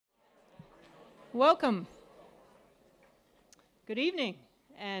Welcome. Good evening,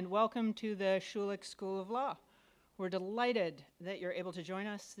 and welcome to the Schulich School of Law. We're delighted that you're able to join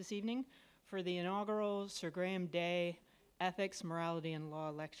us this evening for the inaugural Sir Graham Day Ethics, Morality, and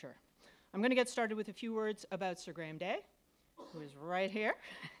Law lecture. I'm going to get started with a few words about Sir Graham Day, who is right here,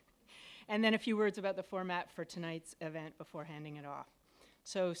 and then a few words about the format for tonight's event before handing it off.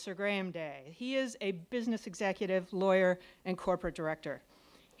 So, Sir Graham Day. He is a business executive, lawyer, and corporate director.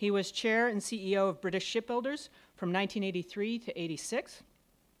 He was chair and CEO of British Shipbuilders from 1983 to 86,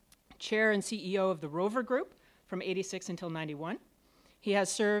 chair and CEO of the Rover Group from 86 until 91. He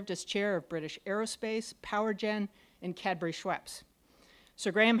has served as chair of British Aerospace, Powergen, and Cadbury Schweppes.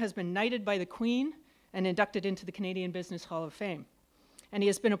 Sir Graham has been knighted by the Queen and inducted into the Canadian Business Hall of Fame. And he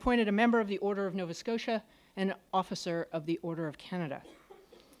has been appointed a member of the Order of Nova Scotia and officer of the Order of Canada.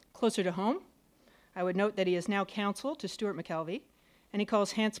 Closer to home, I would note that he is now counsel to Stuart McKelvey, and he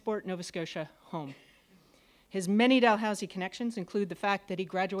calls Hantsport, Nova Scotia, home. His many Dalhousie connections include the fact that he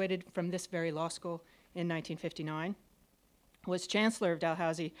graduated from this very law school in 1959, was Chancellor of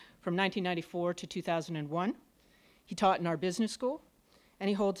Dalhousie from 1994 to 2001. He taught in our business school, and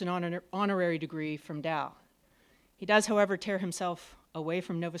he holds an honorary degree from Dal. He does, however, tear himself away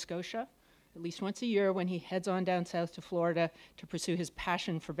from Nova Scotia at least once a year when he heads on down south to Florida to pursue his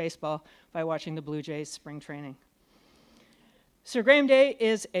passion for baseball by watching the Blue Jays spring training. Sir Graham Day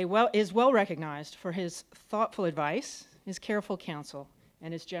is well recognized for his thoughtful advice, his careful counsel,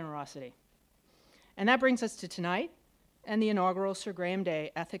 and his generosity. And that brings us to tonight and the inaugural Sir Graham Day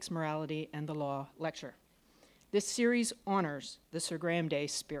Ethics, Morality, and the Law lecture. This series honors the Sir Graham Day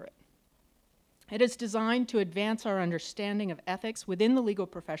spirit. It is designed to advance our understanding of ethics within the legal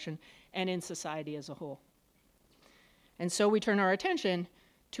profession and in society as a whole. And so we turn our attention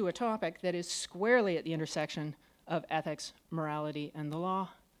to a topic that is squarely at the intersection of ethics, morality, and the law: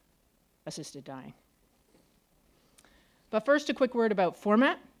 assisted dying. But first, a quick word about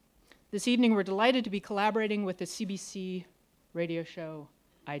format. This evening, we're delighted to be collaborating with the CBC radio show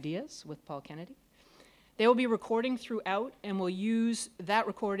IDEAS with Paul Kennedy. They will be recording throughout, and will use that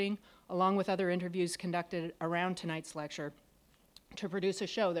recording along with other interviews conducted around tonight's lecture to produce a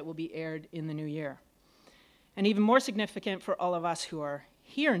show that will be aired in the new year. And even more significant for all of us who are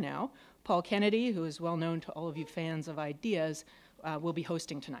here now, Paul Kennedy, who is well known to all of you fans of IDEAS, will be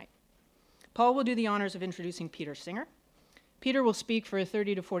hosting tonight. Paul will do the honors of introducing Peter Singer. Peter will speak for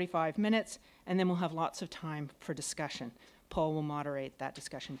 30 to 45 minutes, and then we'll have lots of time for discussion. Paul will moderate that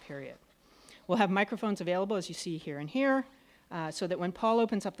discussion period. We'll have microphones available, as you see here and here, so that when Paul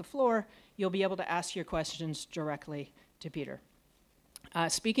opens up the floor, you'll be able to ask your questions directly to Peter.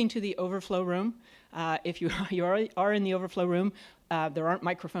 Speaking to the overflow room, if you are in the overflow room, there aren't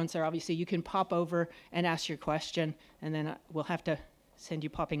microphones there, obviously. You can pop over and ask your question, and then we'll have to send you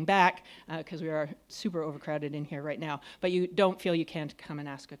popping back because we are super overcrowded in here right now. But you don't feel you can't come and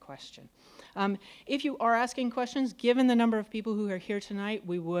ask a question. If you are asking questions, given the number of people who are here tonight,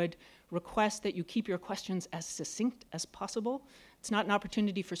 we would request that you keep your questions as succinct as possible. It's not an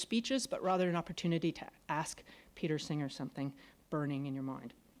opportunity for speeches, but rather an opportunity to ask Peter Singer something burning in your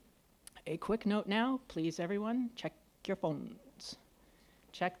mind. A quick note now, please everyone, check your phones.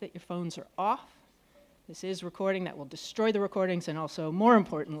 Check that your phones are off. This is recording. That will destroy the recordings, and also, more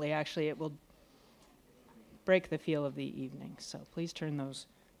importantly, actually, it will break the feel of the evening. So please turn those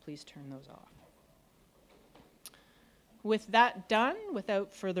off. With that done,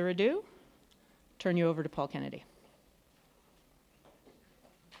 without further ado, turn you over to Paul Kennedy.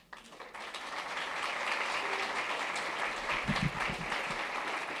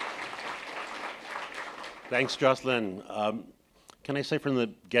 Thanks, Jocelyn. Can I say from the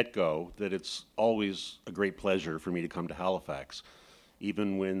get-go that it's always a great pleasure for me to come to Halifax,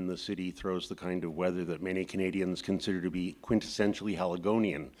 even when the city throws the kind of weather that many Canadians consider to be quintessentially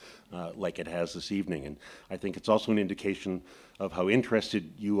Haligonian, like it has this evening. And I think it's also an indication of how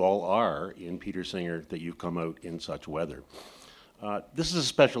interested you all are in Peter Singer that you've come out in such weather. This is a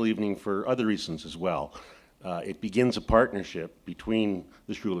special evening for other reasons as well. It begins a partnership between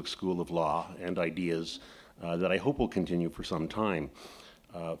the Schulich School of Law and IDEAS that I hope will continue for some time.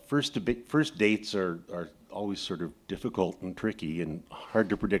 First dates are always sort of difficult and tricky and hard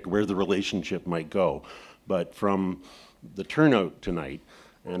to predict where the relationship might go. But from the turnout tonight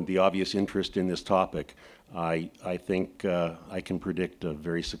and the obvious interest in this topic, I think I can predict a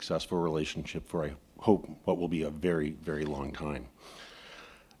very successful relationship for, I hope, what will be a very, very long time.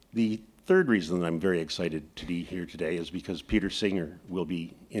 The third reason that I'm very excited to be here today is because Peter Singer will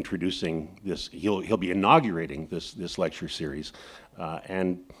be introducing this, he'll be inaugurating this lecture series,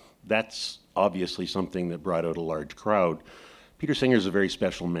 and that's obviously something that brought out a large crowd. Peter Singer is a very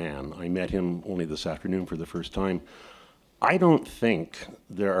special man. I met him only this afternoon for the first time. I don't think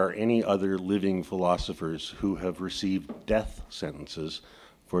there are any other living philosophers who have received death sentences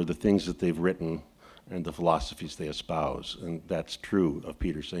for the things that they've written and the philosophies they espouse, and that's true of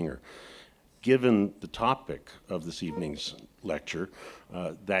Peter Singer. Given the topic of this evening's lecture,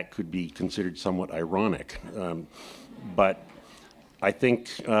 that could be considered somewhat ironic, but I think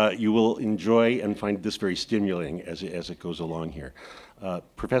you will enjoy and find this very stimulating as it goes along here.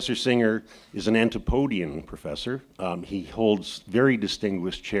 Professor Singer is an Antipodean professor. He holds very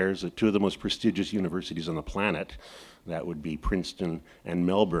distinguished chairs at two of the most prestigious universities on the planet. That would be Princeton and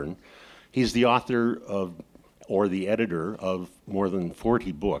Melbourne. He's the author of, or the editor of, more than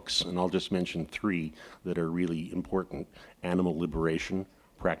 40 books, and I'll just mention 3 that are really important: Animal Liberation,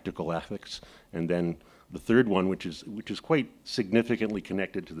 Practical Ethics, and then the third one, which is quite significantly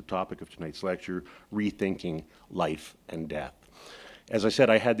connected to the topic of tonight's lecture, Rethinking Life and Death. As I said,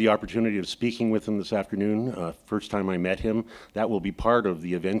 I had the opportunity of speaking with him this afternoon. First time I met him. That will be part of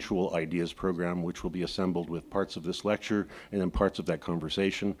the eventual IDEAS program, which will be assembled with parts of this lecture and then parts of that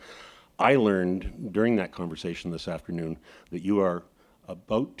conversation. I learned during that conversation this afternoon that you are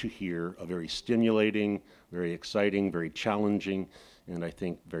about to hear a very stimulating, very exciting, very challenging, and I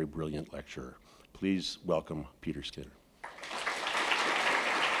think very brilliant lecturer. Please welcome Peter Singer.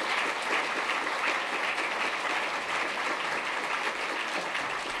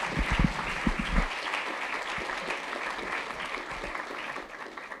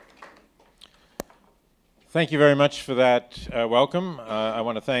 Thank you very much for that welcome. I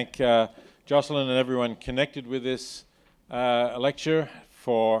want to thank Jocelyn and everyone connected with this lecture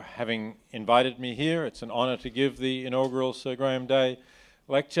for having invited me here. It's an honor to give the inaugural Sir Graham Day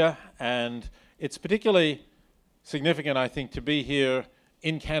lecture, and it's particularly significant, I think, to be here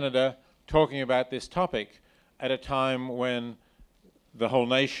in Canada talking about this topic at a time when the whole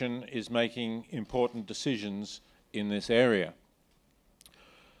nation is making important decisions in this area.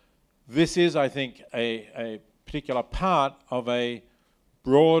 This is, I think, a particular part of a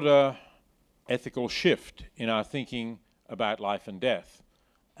broader ethical shift in our thinking about life and death.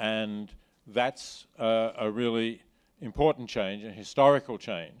 And that's a really important change, a historical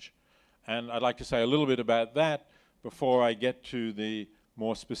change. And I'd like to say a little bit about that before I get to the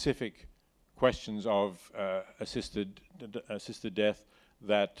more specific questions of assisted death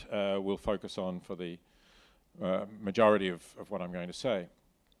that we'll focus on for the majority of what I'm going to say.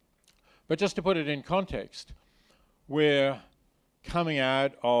 But just to put it in context, we're coming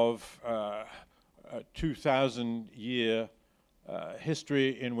out of a 2,000-year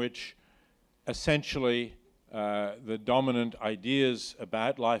history in which essentially the dominant ideas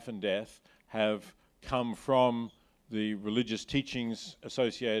about life and death have come from the religious teachings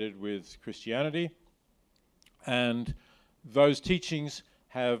associated with Christianity. And those teachings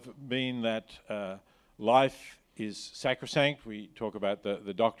have been that life is sacrosanct. We talk about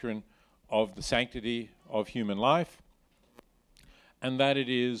the doctrine of the sanctity of human life, and that it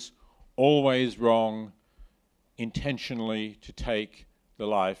is always wrong intentionally to take the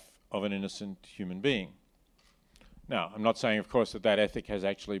life of an innocent human being. Now, I'm not saying, of course, that ethic has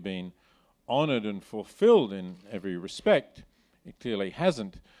actually been honored and fulfilled in every respect. It clearly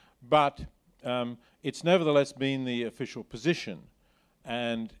hasn't, but it's nevertheless been the official position,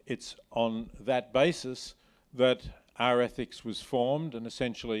 and it's on that basis that our ethics was formed and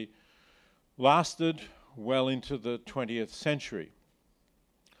essentially lasted well into the 20th century.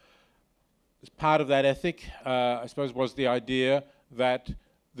 As part of that ethic, I suppose, was the idea that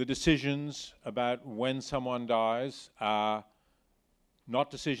the decisions about when someone dies are not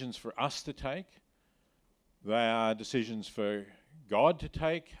decisions for us to take. They are decisions for God to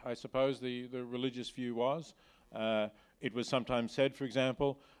take, I suppose the religious view was. It was sometimes said, for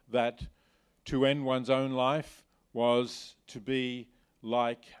example, that to end one's own life was to be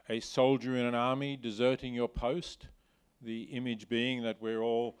like a soldier in an army deserting your post, the image being that we're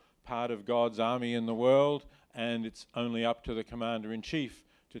all part of God's army in the world, and it's only up to the commander-in-chief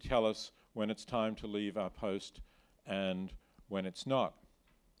to tell us when it's time to leave our post and when it's not.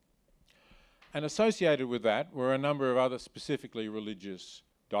 And associated with that were a number of other specifically religious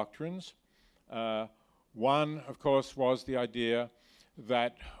doctrines. One, of course, was the idea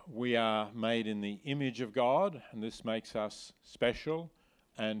that we are made in the image of God, and this makes us special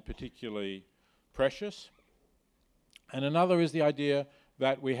and particularly precious. And another is the idea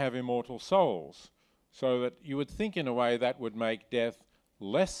that we have immortal souls, so that you would think in a way that would make death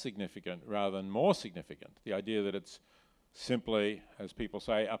less significant rather than more significant. The idea that it's simply, as people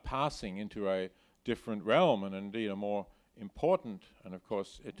say, a passing into a different realm, and indeed a more important and, of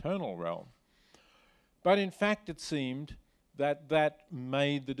course, eternal realm. But in fact, it seemed that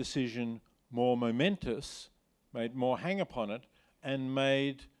made the decision more momentous, made more hang upon it, and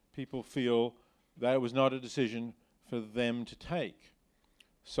made people feel that it was not a decision for them to take.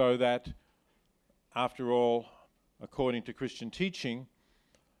 So that, after all, according to Christian teaching,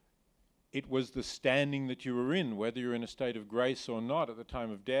 it was the standing that you were in, whether you're in a state of grace or not at the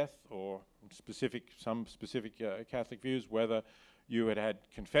time of death, or some specific Catholic views, whether you had had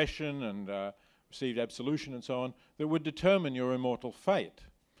confession and received absolution and so on, that would determine your immortal fate.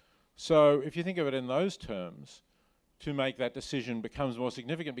 So if you think of it in those terms, to make that decision becomes more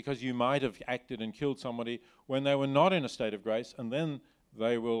significant, because you might have acted and killed somebody when they were not in a state of grace, and then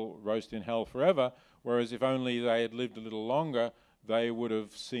they will roast in hell forever, whereas if only they had lived a little longer, they would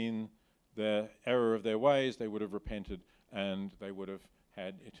have seen the error of their ways, they would have repented, and they would have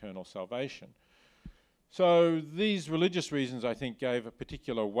had eternal salvation. So these religious reasons, I think, gave a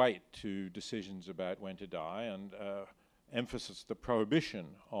particular weight to decisions about when to die, and emphasis the prohibition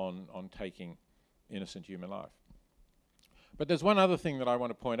on taking innocent human life. But there's one other thing that I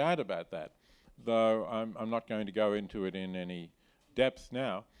want to point out about that, though I'm not going to go into it in any depth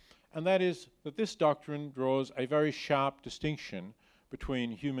now, and that is that this doctrine draws a very sharp distinction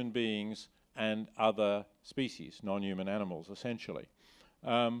between human beings and other species, non-human animals, essentially.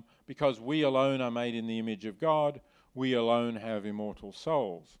 Because we alone are made in the image of God, we alone have immortal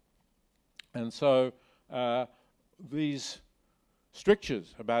souls. And so these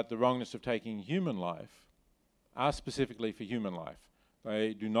strictures about the wrongness of taking human life are specifically for human life.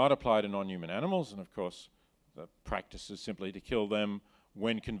 They do not apply to non-human animals, and of course the practice is simply to kill them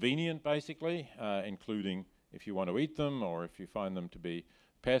when convenient, basically, including if you want to eat them, or if you find them to be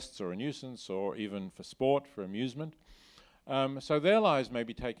pests or a nuisance, or even for sport, for amusement. So their lives may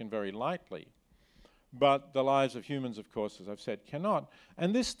be taken very lightly, but the lives of humans, of course, as I've said, cannot.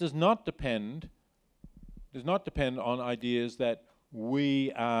 And this does not depend on ideas that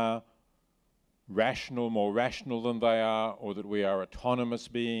we are rational, more rational than they are, or that we are autonomous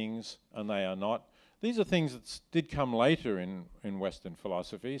beings and they are not. These are things that did come later in Western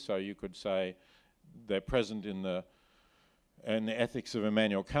philosophy, so you could say they're present in the ethics of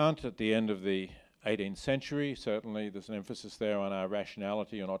Immanuel Kant at the end of the 18th century. Certainly there's an emphasis there on our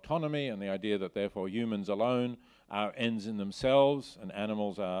rationality and autonomy, and the idea that therefore humans alone are ends in themselves and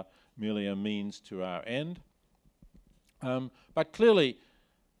animals are merely a means to our end. But clearly,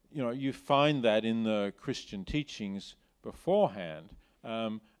 you find that in the Christian teachings beforehand,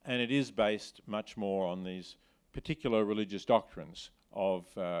 and it is based much more on these particular religious doctrines of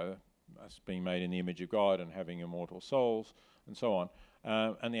us being made in the image of God and having immortal souls and so on,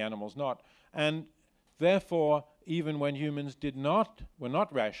 and the animals not. And therefore, even when humans were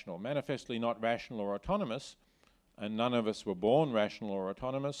not rational, manifestly not rational or autonomous, and none of us were born rational or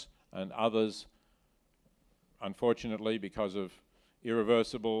autonomous, and others, unfortunately, because of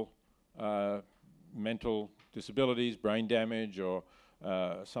irreversible mental disabilities, brain damage, or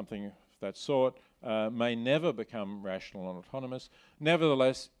something of that sort, may never become rational and autonomous.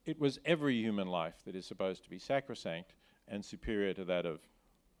 Nevertheless, it was every human life that is supposed to be sacrosanct and superior to that of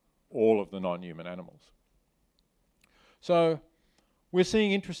all of the non-human animals. So we're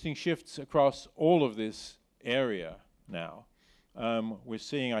seeing interesting shifts across all of this area now. We're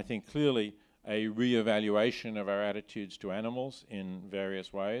seeing, I think, clearly a re-evaluation of our attitudes to animals in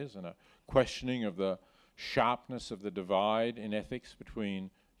various ways, and a questioning of the sharpness of the divide in ethics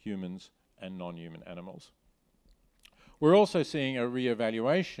between humans and non-human animals. We're also seeing a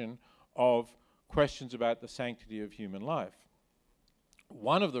re-evaluation of questions about the sanctity of human life.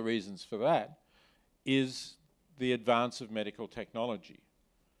 One of the reasons for that is the advance of medical technology.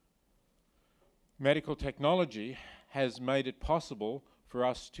 Medical technology has made it possible for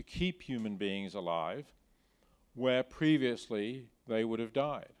us to keep human beings alive where previously they would have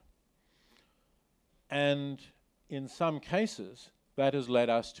died. And in some cases, that has led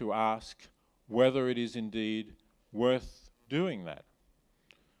us to ask whether it is indeed worth doing that.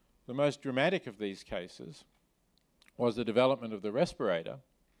 The most dramatic of these cases was the development of the respirator,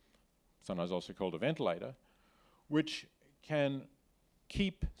 sometimes also called a ventilator, which can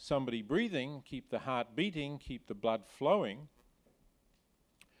keep somebody breathing, keep the heart beating, keep the blood flowing,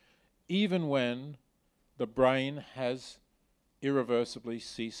 even when the brain has irreversibly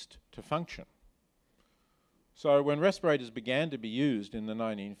ceased to function. So when respirators began to be used in the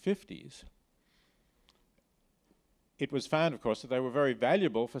 1950s, it was found, of course, that they were very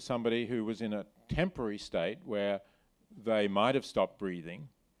valuable for somebody who was in a temporary state where they might have stopped breathing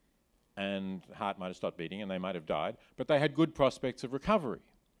and the heart might have stopped beating and they might have died, but they had good prospects of recovery.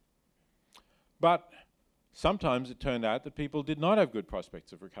 But sometimes it turned out that people did not have good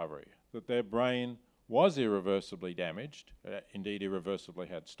prospects of recovery, that their brain was irreversibly damaged, indeed irreversibly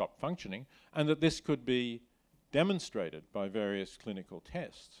had stopped functioning, and that this could be demonstrated by various clinical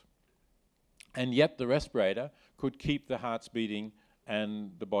tests. And yet the respirator could keep the hearts beating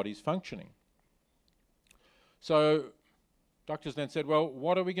and the body's functioning. So doctors then said, well,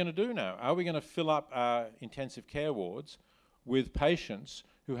 what are we going to do now? Are we going to fill up our intensive care wards with patients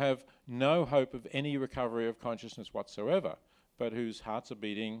who have no hope of any recovery of consciousness whatsoever, but whose hearts are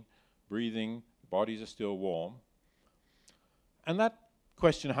beating, breathing, bodies are still warm? And that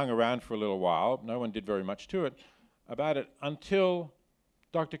question hung around for a little while. No one did very much about it until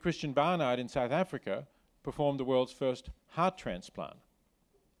Dr. Christian Barnard in South Africa performed the world's first heart transplant.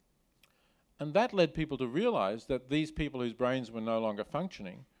 And that led people to realize that these people whose brains were no longer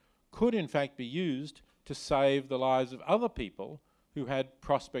functioning could in fact be used to save the lives of other people who had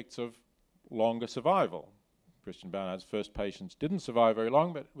prospects of longer survival. Christian Barnard's first patients didn't survive very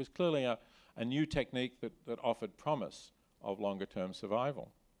long, but it was clearly a new technique that offered promise of longer-term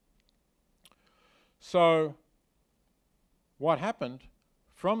survival. So what happened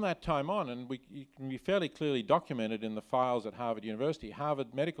from that time on, and it can be fairly clearly documented in the files at Harvard University,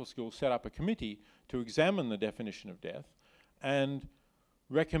 Harvard Medical School set up a committee to examine the definition of death and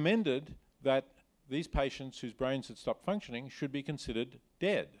recommended that these patients whose brains had stopped functioning should be considered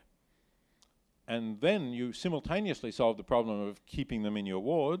dead. And then you simultaneously solve the problem of keeping them in your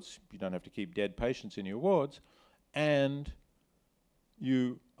wards. You don't have to keep dead patients in your wards. And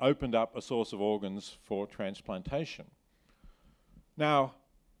you opened up a source of organs for transplantation. Now,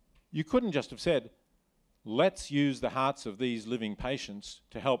 you couldn't just have said, let's use the hearts of these living patients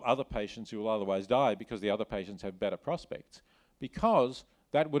to help other patients who will otherwise die because the other patients have better prospects, because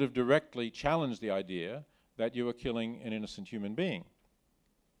that would have directly challenged the idea that you were killing an innocent human being.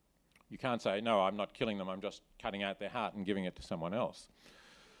 You can't say, no, I'm not killing them, I'm just cutting out their heart and giving it to someone else.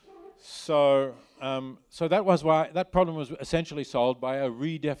 So that was why that problem was essentially solved by a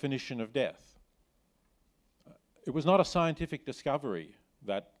redefinition of death. It was not a scientific discovery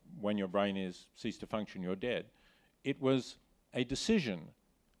that when your brain is ceased to function, you're dead. It was a decision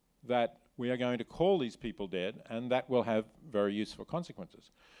that we are going to call these people dead, and that will have very useful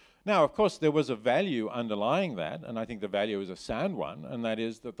consequences. Now, of course, there was a value underlying that, and I think the value is a sound one, and that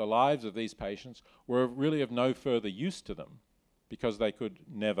is that the lives of these patients were really of no further use to them because they could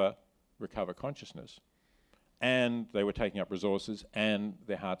never recover consciousness, and they were taking up resources, and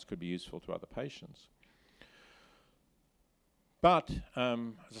their hearts could be useful to other patients. But,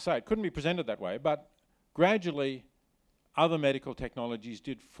 as I say, it couldn't be presented that way, but gradually other medical technologies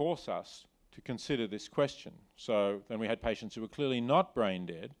did force us to consider this question. So then we had patients who were clearly not brain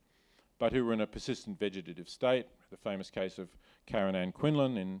dead, but who were in a persistent vegetative state, the famous case of Karen Ann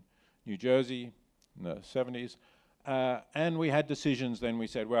Quinlan in New Jersey in the 70s. And we had decisions then, we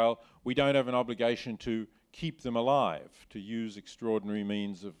said, well, we don't have an obligation to keep them alive, to use extraordinary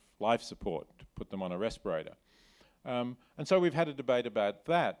means of life support, to put them on a respirator. And so we've had a debate about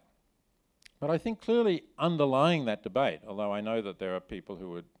that. But I think clearly underlying that debate, although I know that there are people who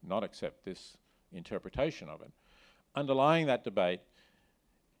would not accept this interpretation of it, underlying that debate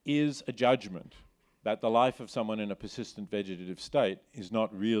is a judgment that the life of someone in a persistent vegetative state is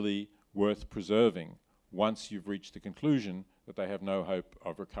not really worth preserving once you've reached the conclusion that they have no hope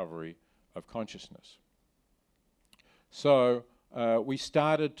of recovery of consciousness. So we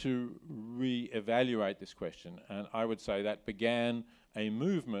started to re-evaluate this question, and I would say that began a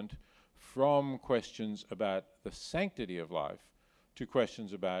movement from questions about the sanctity of life to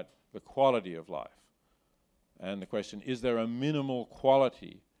questions about the quality of life. And the question, is there a minimal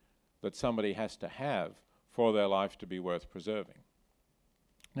quality that somebody has to have for their life to be worth preserving?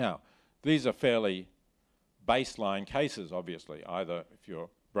 Now, these are fairly baseline cases, obviously, either if your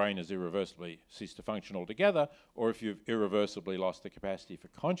brain has irreversibly ceased to function altogether, or if you've irreversibly lost the capacity for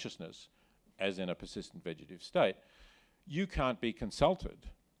consciousness, as in a persistent vegetative state. You can't be consulted.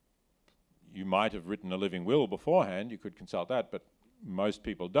 You might have written a living will beforehand, you could consult that, but most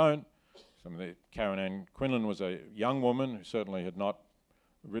people don't. Karen Ann Quinlan was a young woman who certainly had not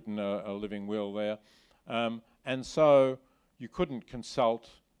written a living will there. And so you couldn't consult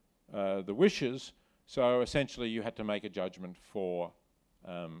the wishes, so essentially you had to make a judgment for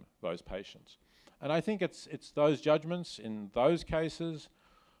those patients. And I think it's those judgments in those cases,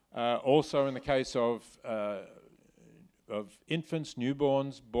 also in the case of infants,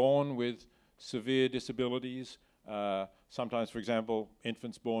 newborns, born with severe disabilities. Sometimes, for example,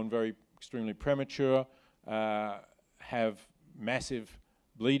 infants born extremely premature have massive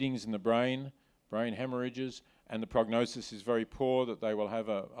bleedings in the brain hemorrhages, and the prognosis is very poor that they will have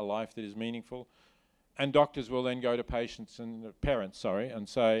a life that is meaningful. And doctors will then go to patients and parents, and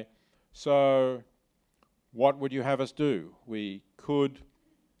say, so what would you have us do? We could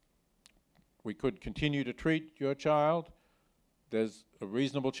continue to treat your child. There's a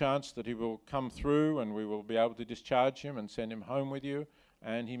reasonable chance that he will come through and we will be able to discharge him and send him home with you,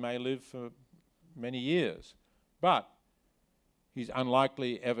 and he may live for many years. But he's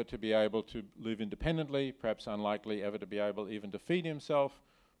unlikely ever to be able to live independently, perhaps unlikely ever to be able even to feed himself.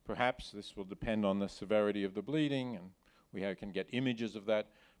 Perhaps this will depend on the severity of the bleeding, and we can get images of that.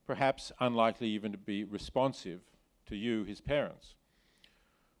 Perhaps unlikely even to be responsive to you, his parents.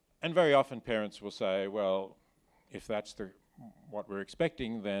 And very often parents will say, well, if that's what we're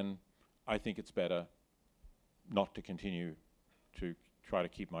expecting, then I think it's better not to continue to try to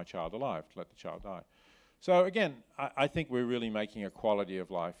keep my child alive, to let the child die. So again, I think we're really making a quality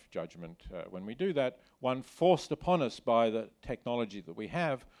of life judgment when we do that, one forced upon us by the technology that we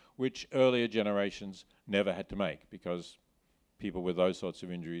have, which earlier generations never had to make, because people with those sorts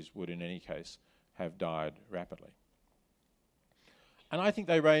of injuries would in any case have died rapidly. And I think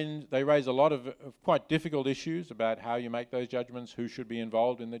they raise a lot of quite difficult issues about how you make those judgments, who should be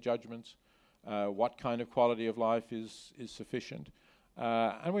involved in the judgments, what kind of quality of life is sufficient.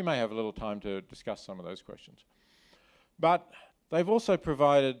 And we may have a little time to discuss some of those questions. But they've also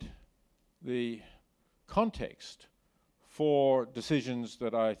provided the context for decisions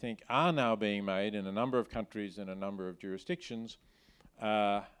that I think are now being made in a number of countries, in a number of jurisdictions,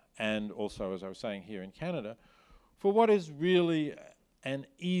 and also, as I was saying, here in Canada, for what is really an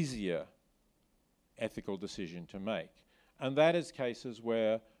easier ethical decision to make. And that is cases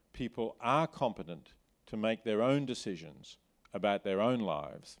where people are competent to make their own decisions about their own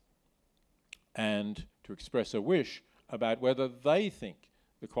lives and to express a wish about whether they think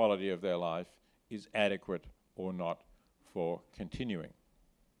the quality of their life is adequate or not for continuing.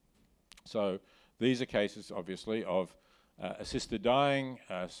 So these are cases, obviously, of assisted dying,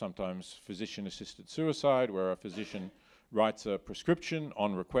 sometimes physician-assisted suicide, where a physician writes a prescription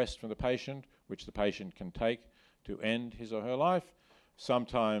on request from the patient, which the patient can take to end his or her life.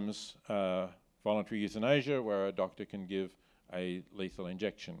 Sometimes voluntary euthanasia, where a doctor can give a lethal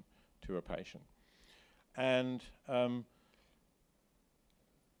injection to a patient. And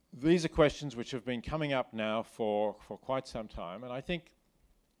these are questions which have been coming up now for quite some time, and I think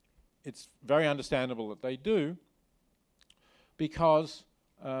it's very understandable that they do, because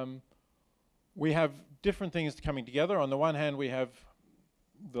we have different things coming together. On the one hand, we have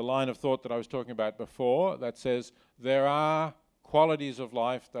the line of thought that I was talking about before that says there are qualities of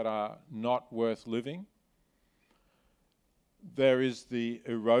life that are not worth living. There is the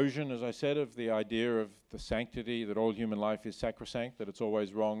erosion, as I said, of the idea of the sanctity, that all human life is sacrosanct, that it's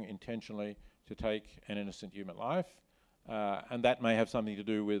always wrong intentionally to take an innocent human life. And that may have something to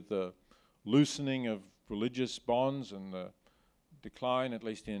do with the loosening of religious bonds and the decline, at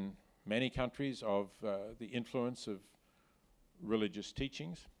least in many countries, of the influence of religious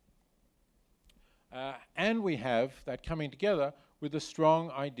teachings. And we have that coming together with a strong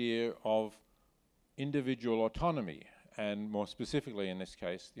idea of individual autonomy, and more specifically in this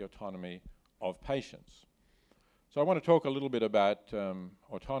case, the autonomy of patients. So I want to talk a little bit about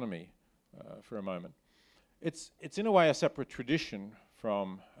autonomy for a moment. It's in a way a separate tradition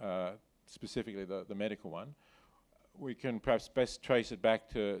from specifically the medical one. We can perhaps best trace it back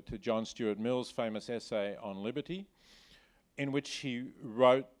to John Stuart Mill's famous essay on liberty, in which he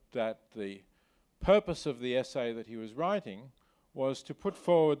wrote that the purpose of the essay that he was writing was to put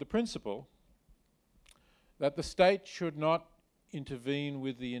forward the principle that the state should not intervene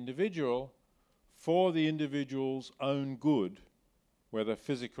with the individual for the individual's own good, whether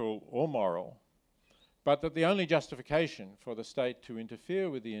physical or moral, but that the only justification for the state to interfere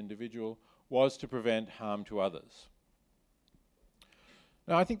with the individual was to prevent harm to others.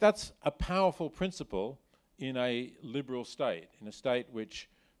 Now, I think that's a powerful principle in a liberal state, in a state which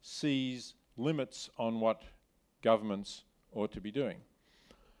sees limits on what governments ought to be doing.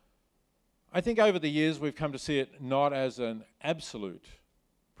 I think over the years we've come to see it not as an absolute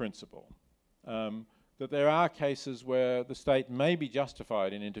principle, that there are cases where the state may be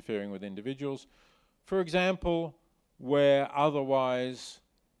justified in interfering with individuals, for example, where otherwise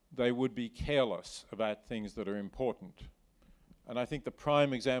they would be careless about things that are important. And I think the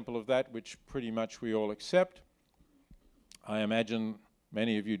prime example of that, which pretty much we all accept, I imagine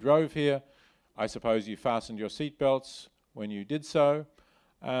many of you drove here. I suppose you fastened your seatbelts when you did so.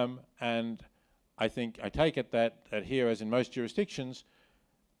 And I take it that here, as in most jurisdictions,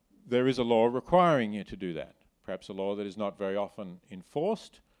 there is a law requiring you to do that. Perhaps a law that is not very often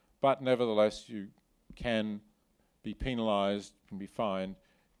enforced, but nevertheless you can be penalized, can be fined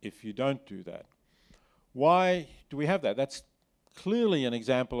if you don't do that. Why do we have that? That's clearly an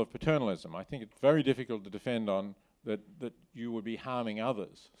example of paternalism. I think it's very difficult to defend on that you would be harming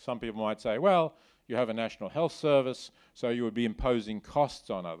others. Some people might say, well, you have a National Health Service, so you would be imposing costs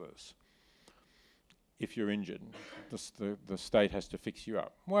on others. If you're injured, the state has to fix you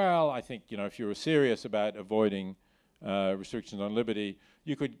up. Well, I think, if you were serious about avoiding restrictions on liberty,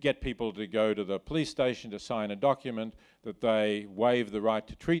 you could get people to go to the police station to sign a document that they waive the right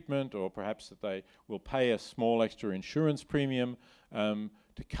to treatment, or perhaps that they will pay a small extra insurance premium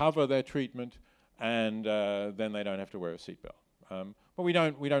to cover their treatment, and then they don't have to wear a seatbelt. But we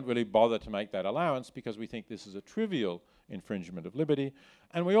don't really bother to make that allowance because we think this is a trivial infringement of liberty,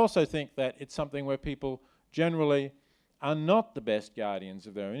 and we also think that it's something where people generally are not the best guardians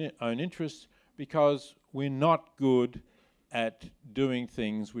of their own interests, because we're not good at doing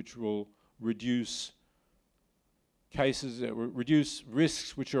things which will reduce cases, reduce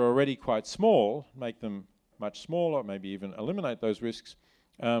risks which are already quite small, make them much smaller, maybe even eliminate those risks,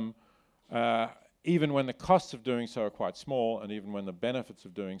 even when the costs of doing so are quite small, and even when the benefits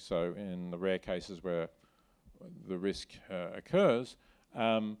of doing so, in the rare cases where the risk occurs,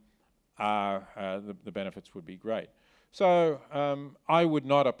 the benefits would be great. So I would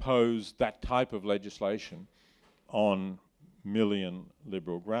not oppose that type of legislation on million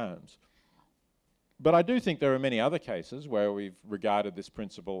liberal grounds. But I do think there are many other cases where we've regarded this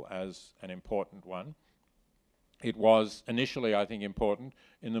principle as an important one. It was initially, I think, important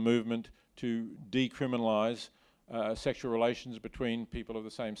in the movement to decriminalise sexual relations between people of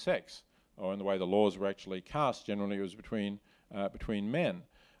the same sex, or in the way the laws were actually cast. Generally, it was between men.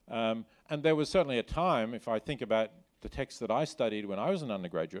 And there was certainly a time, if I think about the text that I studied when I was an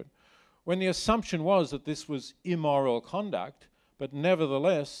undergraduate, when the assumption was that this was immoral conduct, but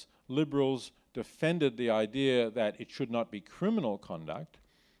nevertheless liberals defended the idea that it should not be criminal conduct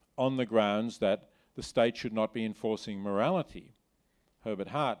on the grounds that the state should not be enforcing morality. Herbert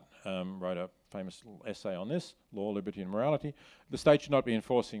Hart wrote a famous little essay on this, Law, Liberty and Morality. The state should not be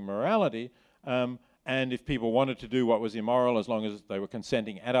enforcing morality, and if people wanted to do what was immoral, as long as they were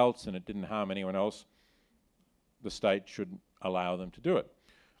consenting adults and it didn't harm anyone else, the state should allow them to do it.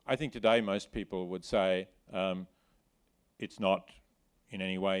 I think today most people would say it's not in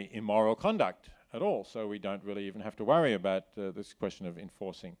any way immoral conduct at all, so we don't really even have to worry about this question of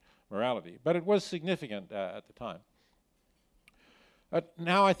enforcing morality. But it was significant at the time.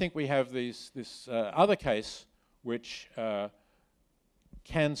 Now I think we have this other case which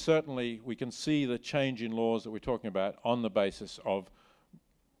can certainly, we can see the change in laws that we're talking about on the basis of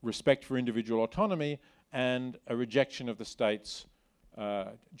respect for individual autonomy and a rejection of the state's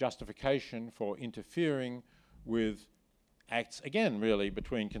justification for interfering with acts, again, really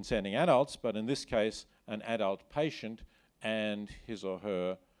between consenting adults, but in this case, an adult patient and his or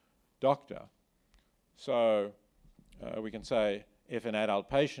her doctor. So we can say, if an adult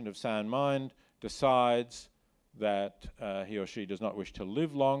patient of sound mind decides that he or she does not wish to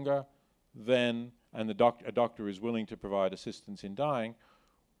live longer, then, and a doctor is willing to provide assistance in dying,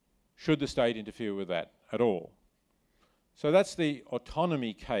 should the state interfere with that at all? So that's the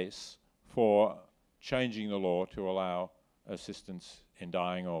autonomy case for changing the law to allow assistance in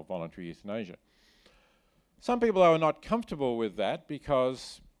dying or voluntary euthanasia. Some people are not comfortable with that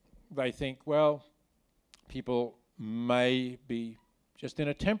because they think, well, people may be just in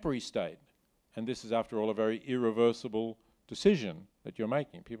a temporary state, and this is, after all, a very irreversible decision that you're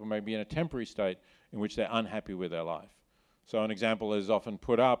making. People may be in a temporary state in which they're unhappy with their life. So an example that is often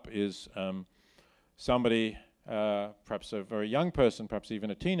put up is somebody, perhaps a very young person, perhaps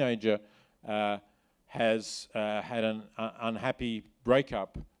even a teenager, has had an unhappy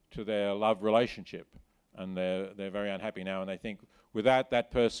breakup to their love relationship, and they're very unhappy now, and they think, without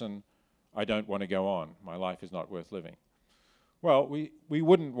that person, I don't want to go on. My life is not worth living. Well, we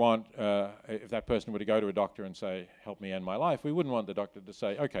wouldn't want, if that person were to go to a doctor and say, help me end my life, we wouldn't want the doctor to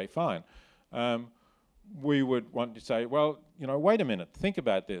say, okay, fine. We would want to say, well, wait a minute, think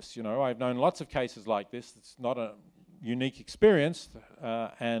about this. I've known lots of cases like this. It's not a unique experience,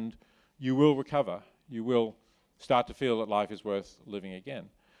 and you will recover. You will start to feel that life is worth living again.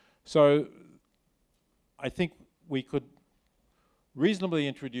 So I think we could reasonably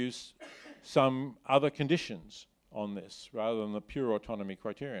introduce some other conditions on this rather than the pure autonomy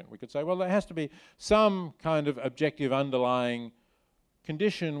criterion. We could say, well, there has to be some kind of objective underlying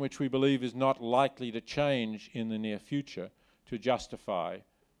condition which we believe is not likely to change in the near future to justify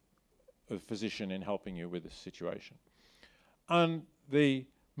a physician in helping you with this situation. And the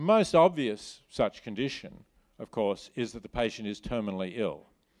most obvious such condition, of course, is that the patient is terminally ill,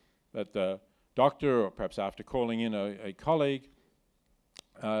 that the doctor, or perhaps after calling in a colleague,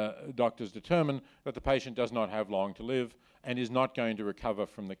 doctors determine that the patient does not have long to live and is not going to recover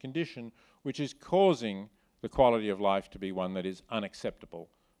from the condition, which is causing the quality of life to be one that is unacceptable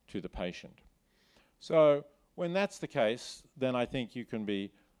to the patient. So when that's the case, then I think you can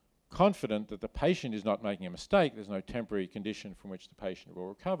be confident that the patient is not making a mistake. There's no temporary condition from which the patient will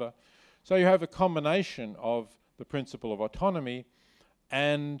recover. So you have a combination of the principle of autonomy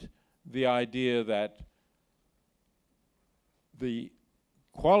and the idea that the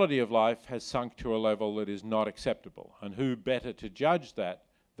quality of life has sunk to a level that is not acceptable. And who better to judge that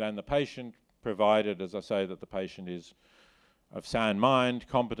than the patient, provided, as I say, that the patient is of sound mind,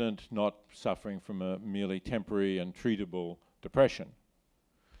 competent, not suffering from a merely temporary and treatable depression.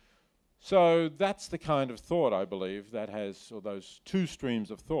 So that's the kind of thought, I believe, that has, or those two streams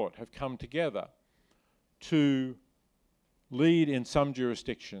of thought have come together to lead in some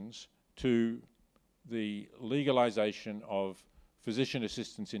jurisdictions to the legalization of physician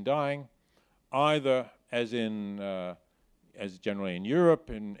assistance in dying, either as generally in Europe,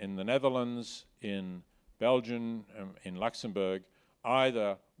 in the Netherlands, in Belgium, in Luxembourg,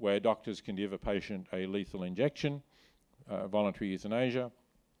 either where doctors can give a patient a lethal injection, voluntary euthanasia,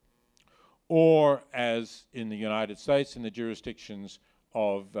 or as in the United States, in the jurisdictions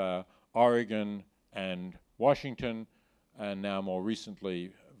of Oregon and Washington, and now more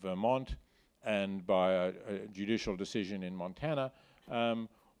recently Vermont, and by a judicial decision in Montana,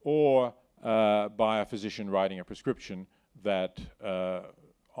 or by a physician writing a prescription that,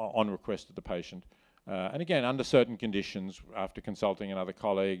 on request of the patient, and again, under certain conditions, after consulting another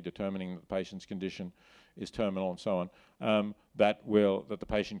colleague, determining that the patient's condition is terminal and so on, that the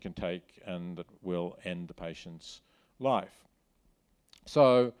patient can take and that will end the patient's life.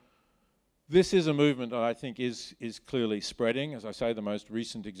 So this is a movement that I think is clearly spreading. As I say, the most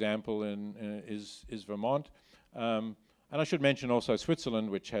recent example is Vermont. And I should mention also Switzerland,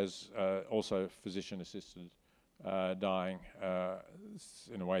 which has also physician-assisted dying,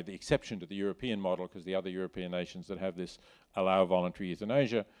 in a way the exception to the European model, because the other European nations that have this allow voluntary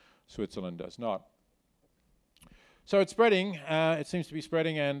euthanasia. Switzerland does not. So it's spreading, it seems to be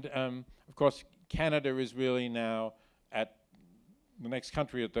spreading, and of course Canada is really now at the next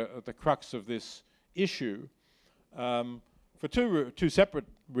country at the crux of this issue, for two separate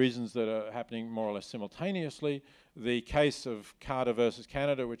reasons that are happening more or less simultaneously. The case of Carter versus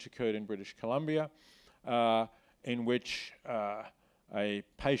Canada, which occurred in British Columbia, in which a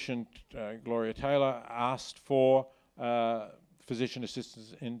patient, Gloria Taylor, asked for physician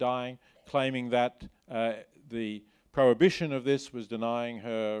assistance in dying, claiming that the prohibition of this was denying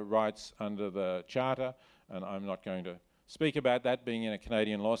her rights under the Charter, and I'm not going to speak about that, being in a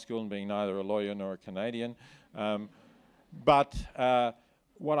Canadian law school and being neither a lawyer nor a Canadian. But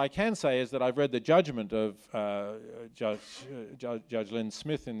what I can say is that I've read the judgment of Judge Lynn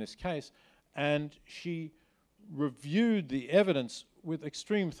Smith in this case, and she reviewed the evidence with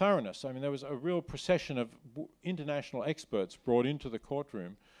extreme thoroughness. I mean, there was a real procession of international experts brought into the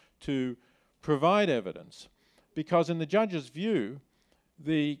courtroom to provide evidence, because in the judge's view,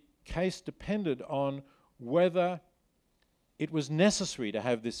 the case depended on whether it was necessary to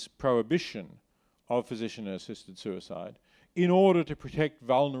have this prohibition of physician-assisted suicide in order to protect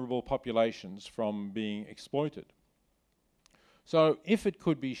vulnerable populations from being exploited. So if it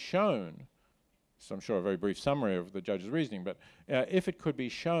could be shown, so I'm sure a very brief summary of the judge's reasoning, but if it could be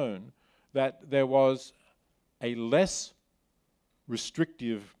shown that there was a less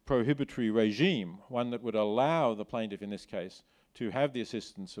restrictive prohibitory regime, one that would allow the plaintiff in this case to have the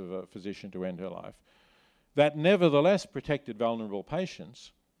assistance of a physician to end her life, that nevertheless protected vulnerable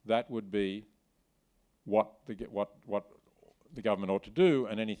patients, that would be what the government ought to do,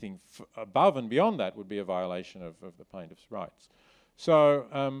 and anything above and beyond that would be a violation of the plaintiff's rights.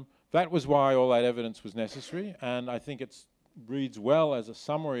 So that was why all that evidence was necessary, and I think it reads well as a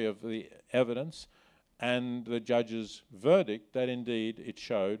summary of the evidence and the judge's verdict that indeed it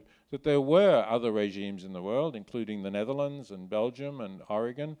showed that there were other regimes in the world, including the Netherlands and Belgium and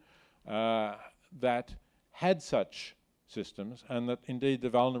Oregon, that had such systems, and that indeed the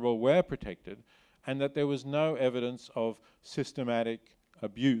vulnerable were protected, and that there was no evidence of systematic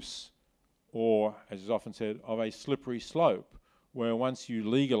abuse, or, as is often said, of a slippery slope, where once you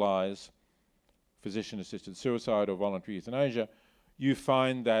legalize physician-assisted suicide or voluntary euthanasia, you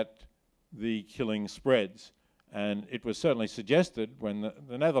find that the killing spreads. And it was certainly suggested when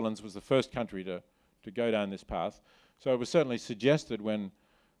the Netherlands was the first country to go down this path. So it was certainly suggested when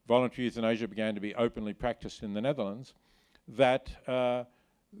voluntary euthanasia began to be openly practiced in the Netherlands that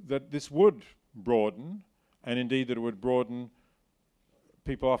that this would broaden, and indeed that it would broaden.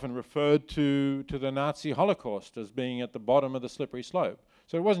 People often referred to the Nazi Holocaust as being at the bottom of the slippery slope.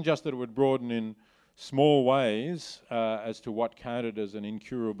 So it wasn't just that it would broaden in small ways as to what counted as an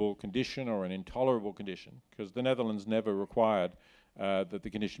incurable condition or an intolerable condition, because the Netherlands never required that the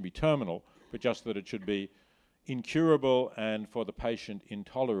condition be terminal, but just that it should be incurable and for the patient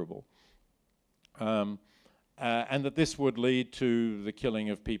intolerable. And that this would lead to the killing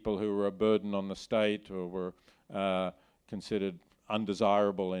of people who were a burden on the state or were considered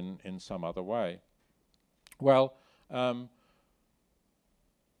undesirable in some other way. Well,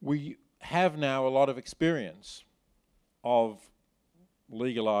 we have now a lot of experience of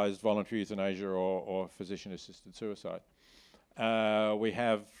legalized voluntary euthanasia or physician-assisted suicide. We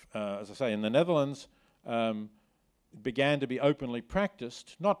have, as I say, in the Netherlands, it began to be openly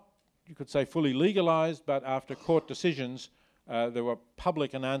practiced, not, you could say, fully legalized, but after court decisions, there were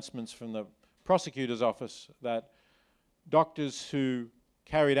public announcements from the prosecutor's office that doctors who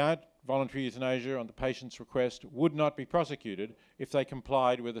carried out voluntary euthanasia on the patient's request would not be prosecuted if they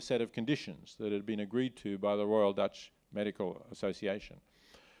complied with a set of conditions that had been agreed to by the Royal Dutch Medical Association.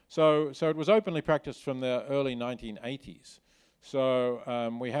 So it was openly practiced from the early 1980s. So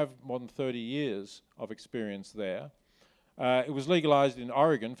we have more than 30 years of experience there. It was legalized in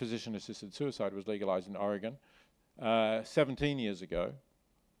Oregon. Physician-assisted suicide was legalized in Oregon 17 years ago.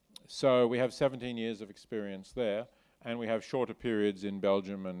 So we have 17 years of experience there, and we have shorter periods in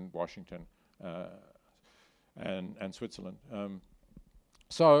Belgium and Washington and Switzerland.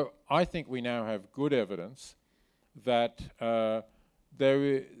 So I think we now have good evidence that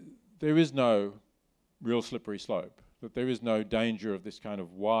there is no real slippery slope, that there is no danger of this kind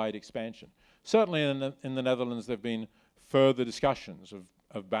of wide expansion. Certainly in the Netherlands there have been further discussions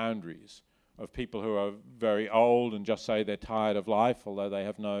of boundaries, of people who are very old and just say they're tired of life, although they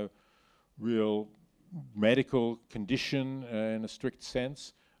have no real medical condition in a strict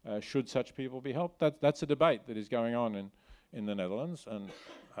sense. Should such people be helped? That's a debate that is going on in the Netherlands, and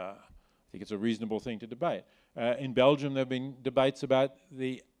I think it's a reasonable thing to debate. In Belgium there have been debates about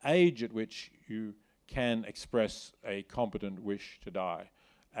the age at which you can express a competent wish to die,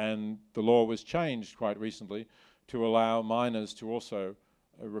 and the law was changed quite recently to allow minors to also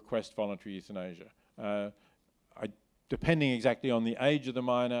request voluntary euthanasia. Depending exactly on the age of the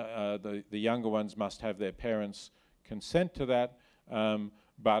minor, the younger ones must have their parents' consent to that,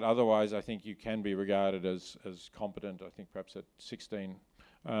 but otherwise I think you can be regarded as competent, I think perhaps at 16.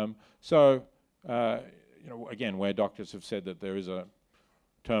 Again, where doctors have said that there is a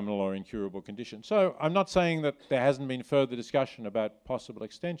terminal or incurable condition. So I'm not saying that there hasn't been further discussion about possible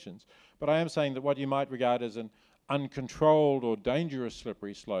extensions, but I am saying that what you might regard as an uncontrolled or dangerous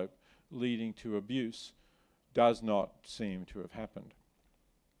slippery slope leading to abuse does not seem to have happened.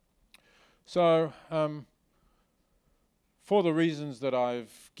 So for the reasons that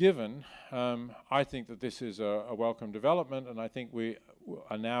I've given, I think that this is a welcome development, and I think we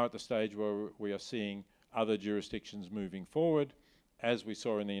are now at the stage where we are seeing other jurisdictions moving forward, as we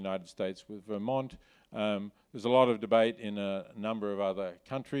saw in the United States with Vermont. There's a lot of debate in a number of other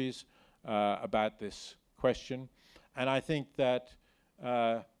countries about this question, and I think that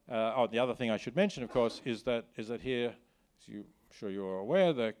the other thing I should mention, of course, is that here, as I'm sure you're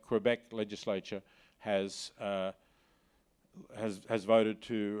aware, the Quebec legislature has voted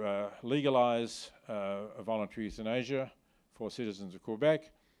to legalize voluntary euthanasia for citizens of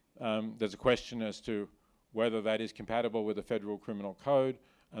Quebec. There's a question as to whether that is compatible with the Federal Criminal Code,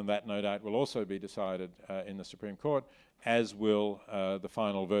 and that no doubt will also be decided in the Supreme Court, as will the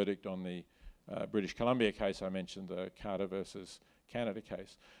final verdict on the British Columbia case I mentioned, the Carter versus Canada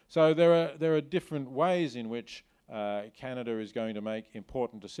case. So there are different ways in which Canada is going to make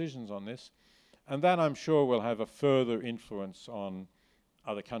important decisions on this, and that I'm sure will have a further influence on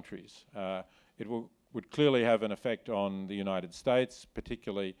other countries. It would clearly have an effect on the United States,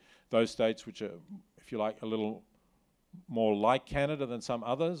 particularly those states which are, if you like, a little more like Canada than some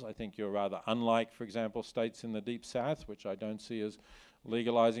others. I think you're rather unlike, for example, states in the Deep South, which I don't see as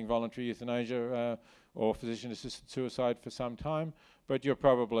legalizing voluntary euthanasia or physician-assisted suicide for some time. But you're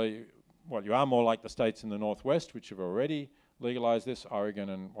probably, well, you are more like the states in the Northwest, which have already legalized this, Oregon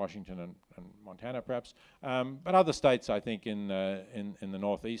and Washington and Montana perhaps. But other states, I think, in the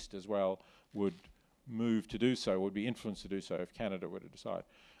Northeast as well would move to do so, would be influenced to do so if Canada were to decide.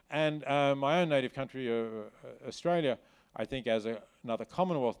 And my own native country, Australia, I think as another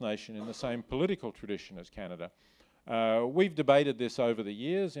Commonwealth nation in the same political tradition as Canada, we've debated this over the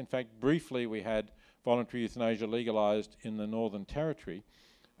years. In fact, briefly we had voluntary euthanasia legalized in the Northern Territory.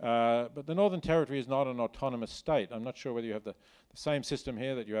 But the Northern Territory is not an autonomous state. I'm not sure whether you have the same system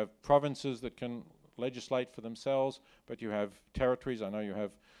here, that you have provinces that can legislate for themselves, but you have territories. I know you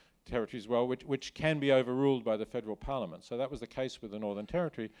have Territory as well, which can be overruled by the federal parliament. So that was the case with the Northern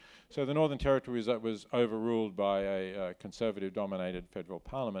Territory. So the Northern Territory was overruled by a conservative-dominated federal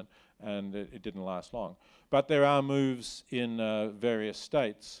parliament, and it didn't last long. But there are moves in various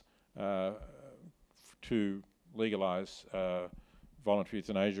states to legalise voluntary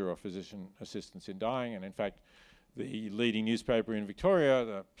euthanasia or physician assistance in dying. And in fact, the leading newspaper in Victoria,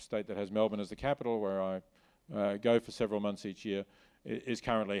 the state that has Melbourne as the capital, where I go for several months each year, is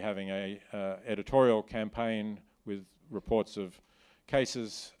currently having a editorial campaign with reports of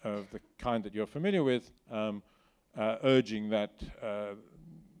cases of the kind that you're familiar with, urging that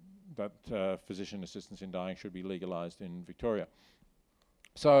physician assistance in dying should be legalised in Victoria.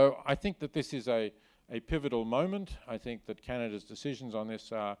 So I think that this is a pivotal moment. I think that Canada's decisions on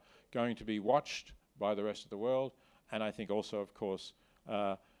this are going to be watched by the rest of the world, and I think also, of course,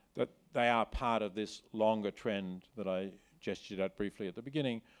 that they are part of this longer trend that I gestured at briefly at the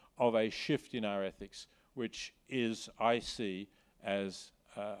beginning, of a shift in our ethics, which is, I see, as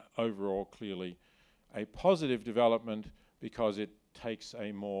overall clearly a positive development, because it takes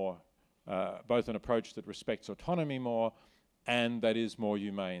a more, both an approach that respects autonomy more and that is more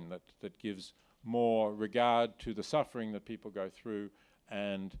humane, that gives more regard to the suffering that people go through,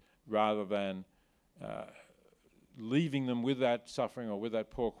 and rather than leaving them with that suffering or with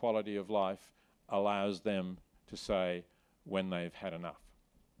that poor quality of life, allows them to say when they've had enough.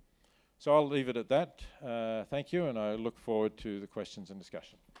 So I'll leave it at that. Thank you, and I look forward to the questions and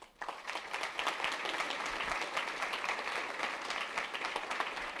discussion.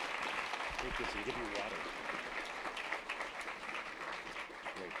 Take this and give me water.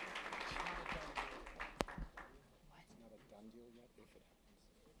 Great.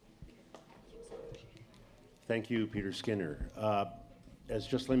 Thank you, Peter Skinner. As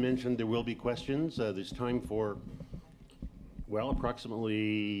Jocelyn mentioned, there will be questions. There's time for, well,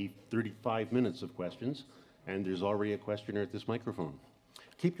 approximately 35 minutes of questions, and there's already a questioner at this microphone.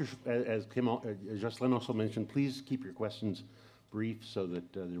 Keep your, as Jocelyn also mentioned, please keep your questions brief so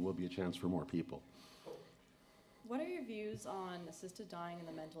that there will be a chance for more people. What are your views on assisted dying in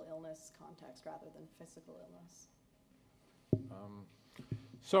the mental illness context rather than physical illness?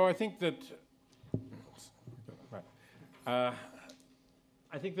 So I think that,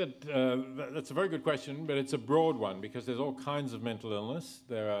 that's a very good question, but it's a broad one, because there's all kinds of mental illness.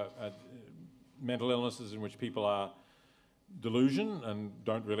 There are mental illnesses in which people are delusion and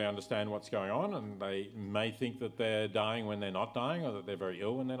don't really understand what's going on, and they may think that they're dying when they're not dying, or that they're very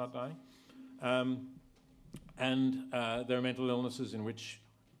ill when they're not dying. There are mental illnesses in which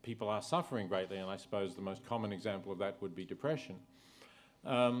people are suffering greatly, and I suppose the most common example of that would be depression.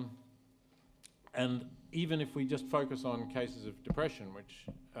 And even if we just focus on cases of depression, which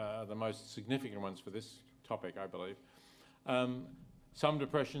are the most significant ones for this topic, I believe, some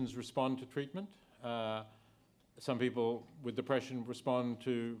depressions respond to treatment. Some people with depression respond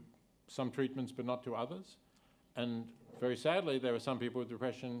to some treatments but not to others. And very sadly, there are some people with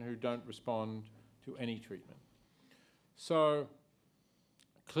depression who don't respond to any treatment. So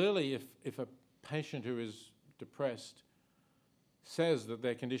clearly, if a patient who is depressed says that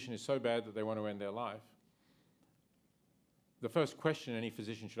their condition is so bad that they want to end their life, the first question any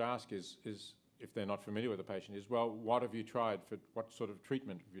physician should ask is if they're not familiar with the patient, is, well, what have you tried? For what sort of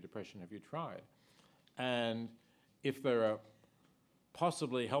treatment of your depression have you tried? And if there are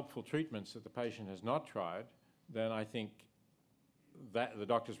possibly helpful treatments that the patient has not tried, then I think that the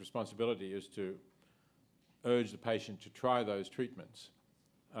doctor's responsibility is to urge the patient to try those treatments.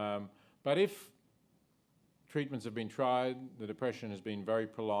 But if treatments have been tried, the depression has been very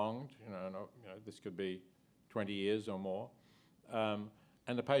prolonged, this could be 20 years or more, and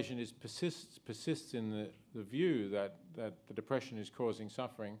the patient persists in the view that the depression is causing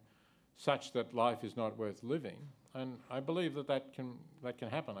suffering such that life is not worth living. And I believe that can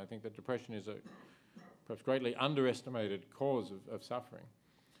happen. I think that depression is a perhaps greatly underestimated cause of suffering.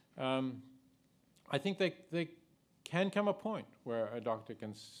 I think there can come a point where a doctor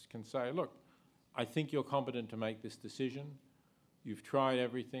can say, look, I think you're competent to make this decision. You've tried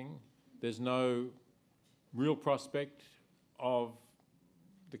everything. There's no real prospect of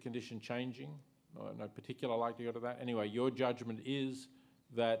the condition changing, or no particular likelihood of that. Anyway, your judgment is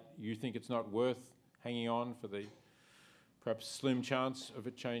that you think it's not worth hanging on for the perhaps slim chance of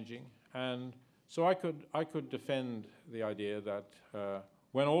it changing. And so I could defend the idea that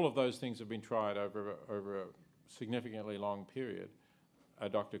when all of those things have been tried over a significantly long period, a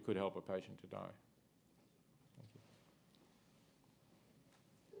doctor could help a patient to die. Thank you.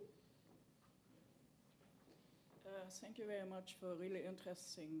 Thank you very much for a really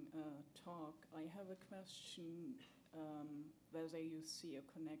interesting talk. I have a question whether you see a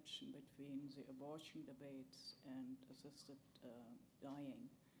connection between the abortion debates and assisted dying,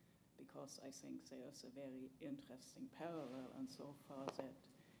 because I think there's a very interesting parallel, and so far that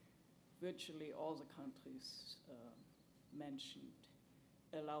virtually all the countries mentioned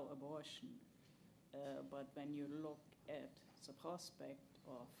allow abortion, but when you look at the prospect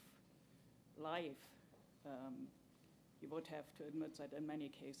of life, you would have to admit that in many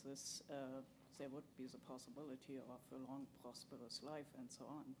cases there would be the possibility of a long, prosperous life and so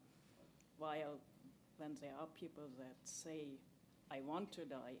on. While when there are people that say, I want to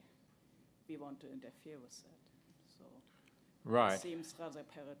die, we want to interfere with that. So Right. it seems rather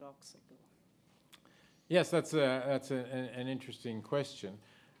paradoxical. Yes, that's an interesting question.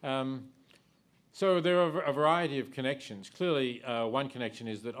 So there are a variety of connections. Clearly, one connection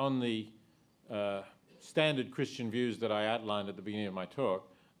is that on the standard Christian views that I outlined at the beginning of my talk,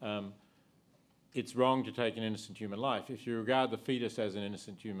 it's wrong to take an innocent human life. If you regard the fetus as an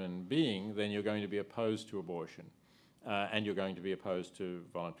innocent human being, then you're going to be opposed to abortion, and you're going to be opposed to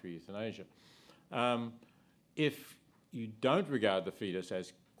voluntary euthanasia. If you don't regard the fetus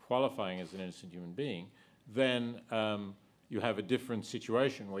as qualifying as an innocent human being, then you have a different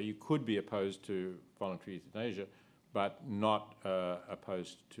situation where you could be opposed to voluntary euthanasia, but not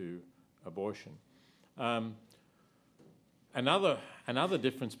opposed to abortion. Another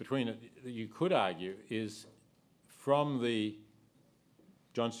difference between it that you could argue is from the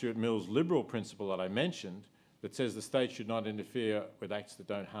John Stuart Mill's liberal principle that I mentioned that says the state should not interfere with acts that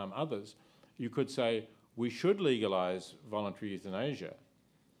don't harm others, you could say we should legalise voluntary euthanasia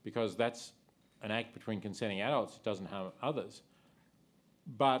because that's an act between consenting adults, it doesn't harm others.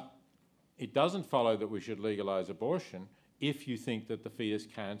 But it doesn't follow that we should legalise abortion if you think that the fetus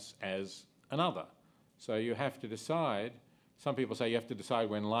counts as another. So you have to decide. Some people say you have to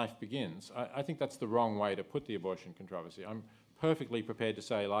decide when life begins. I think that's the wrong way to put the abortion controversy. I'm perfectly prepared to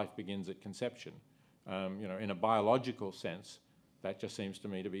say life begins at conception. In a biological sense, that just seems to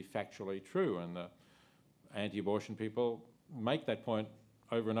me to be factually true, and the anti-abortion people make that point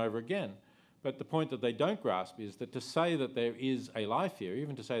over and over again. But the point that they don't grasp is that to say that there is a life here,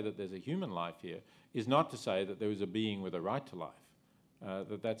 even to say that there's a human life here, is not to say that there is a being with a right to life.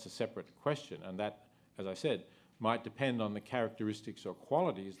 That's a separate question, and that, as I said, might depend on the characteristics or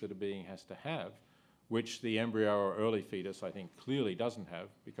qualities that a being has to have, which the embryo or early fetus, I think, clearly doesn't have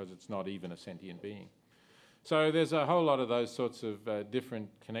because it's not even a sentient being. So there's a whole lot of those sorts of different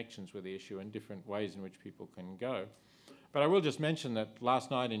connections with the issue and different ways in which people can go. But I will just mention that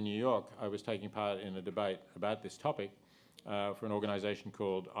last night in New York, I was taking part in a debate about this topic for an organisation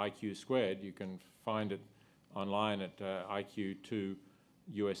called IQ Squared. You can find it online at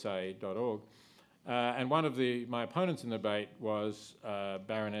iq2usa.org. And one of my opponents in the debate was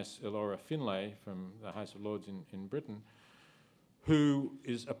Baroness Elora Finlay from the House of Lords in Britain, who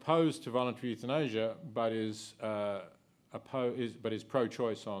is opposed to voluntary euthanasia, but is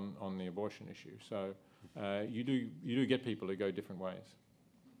pro-choice on the abortion issue. So you do get people who go different ways.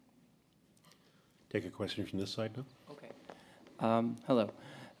 Take a question from this side now. Okay. Hello.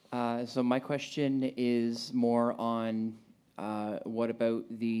 So my question is more on what about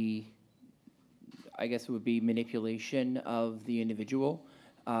the, I guess it would be manipulation of the individual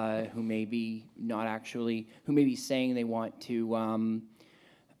who may be not actually, who may be saying they want to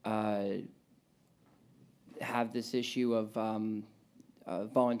have this issue of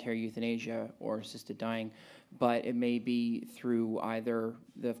voluntary euthanasia or assisted dying, but it may be through either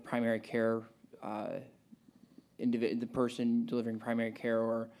the primary care, the person delivering primary care,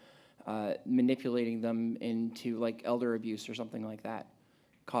 or manipulating them into like elder abuse or something like that,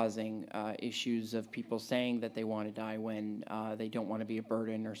 causing issues of people saying that they want to die when they don't want to be a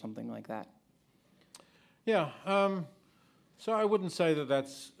burden or something like that. Yeah, so I wouldn't say that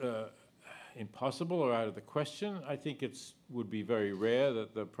that's impossible or out of the question. I think it would be very rare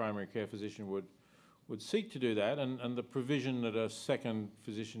that the primary care physician would seek to do that, and the provision that a second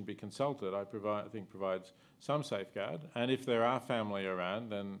physician be consulted, I think provides some safeguard. And if there are family around,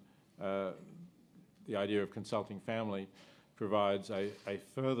 then the idea of consulting family provides a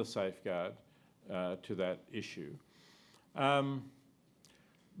further safeguard to that issue.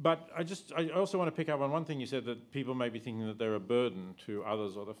 But I also want to pick up on one thing you said, that people may be thinking that they're a burden to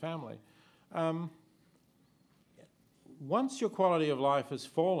others or the family. Once your quality of life has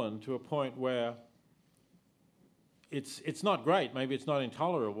fallen to a point where it's not great, maybe it's not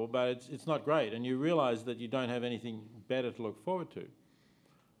intolerable, but it's not great, and you realise that you don't have anything better to look forward to.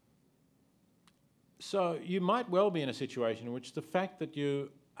 So you might well be in a situation in which the fact that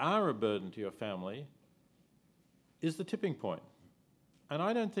you are a burden to your family is the tipping point. And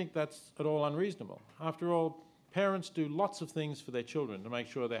I don't think that's at all unreasonable. After all, parents do lots of things for their children to make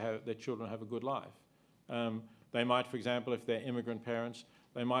sure their children have a good life. They might, for example, if they're immigrant parents,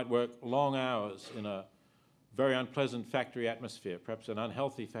 they might work long hours in a very unpleasant factory atmosphere, perhaps an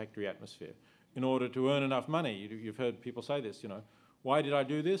unhealthy factory atmosphere, in order to earn enough money. You've heard people say this, why did I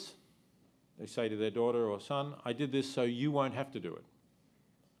do this? They say to their daughter or son, I did this so you won't have to do it.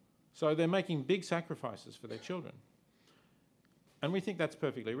 So they're making big sacrifices for their children. And we think that's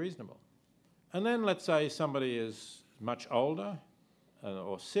perfectly reasonable. And then let's say somebody is much older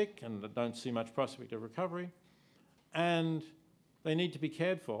or sick and don't see much prospect of recovery, and they need to be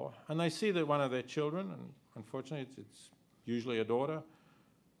cared for, and they see that one of their children, and unfortunately it's usually a daughter,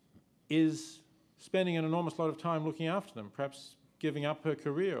 is spending an enormous lot of time looking after them, perhaps giving up her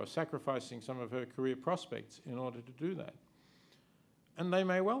career or sacrificing some of her career prospects in order to do that. And they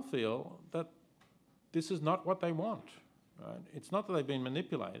may well feel that this is not what they want. Right? It's not that they've been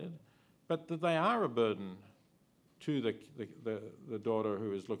manipulated, but that they are a burden to the daughter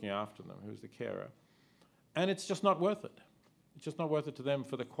who is looking after them, who's the carer. And it's just not worth it. It's just not worth it to them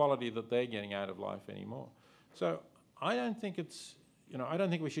for the quality that they're getting out of life anymore. So I don't think it's, I don't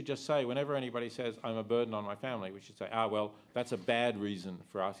think we should just say, whenever anybody says, I'm a burden on my family, we should say, well, that's a bad reason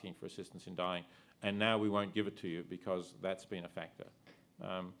for asking for assistance in dying, and now we won't give it to you because that's been a factor.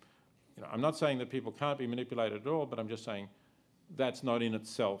 I'm not saying that people can't be manipulated at all, but I'm just saying that's not in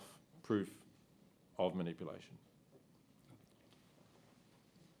itself proof of manipulation.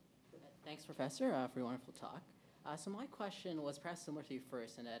 Thanks, Professor, for your wonderful talk. So my question was perhaps similar to you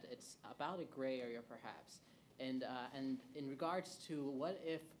first, in that it's about a gray area, perhaps. And in regards to what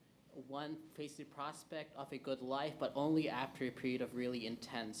if one faces the prospect of a good life, but only after a period of really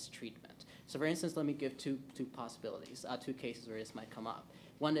intense treatment. So for instance, let me give two possibilities, two cases where this might come up.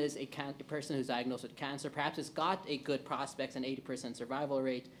 One is a person who's diagnosed with cancer, perhaps has got a good prospects, an 80% survival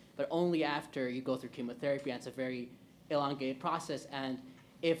rate, but only after you go through chemotherapy, and it's a very elongated process. And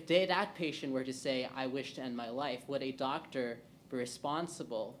if that patient were to say, I wish to end my life, would a doctor be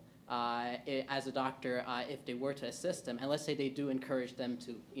responsible as a doctor if they were to assist them? And let's say they do encourage them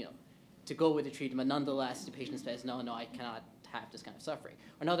to go with the treatment, but nonetheless the patient says, no, I cannot have this kind of suffering.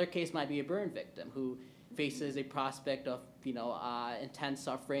 Another case might be a burn victim who faces a prospect of intense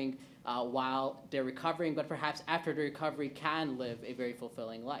suffering while they're recovering, but perhaps after the recovery can live a very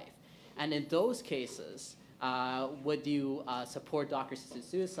fulfilling life. And in those cases, would you support doctor-assisted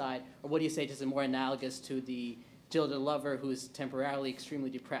suicide, or would you say this is more analogous to the jilted lover who's temporarily extremely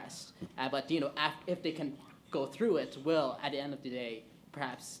depressed, but if they can go through it, will at the end of the day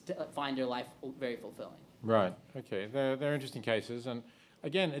perhaps find their life very fulfilling? Right. Okay. They're interesting cases, and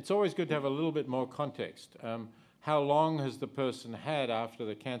again, it's always good to have a little bit more context. How long has the person had after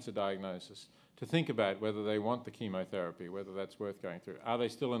the cancer diagnosis to think about whether they want the chemotherapy, whether that's worth going through? Are they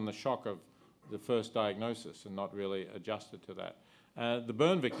still in the shock of the first diagnosis and not really adjusted to that? The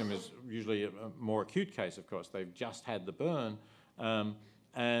burn victim is usually a more acute case, of course. They've just had the burn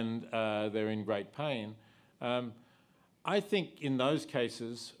and they're in great pain. I think in those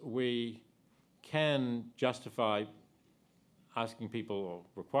cases we can justify asking people or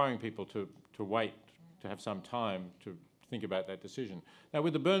requiring people to wait, to have some time to think about that decision. Now,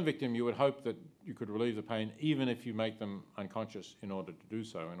 with the burn victim, you would hope that you could relieve the pain even if you make them unconscious in order to do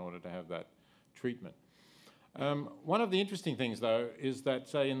so, in order to have that treatment. One of the interesting things, though, is that,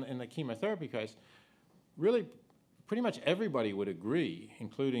 say, in the chemotherapy case, really pretty much everybody would agree,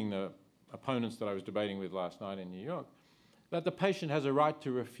 including the opponents that I was debating with last night in New York, that the patient has a right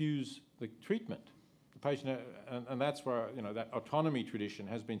to refuse the treatment. The patient, and that's where that autonomy tradition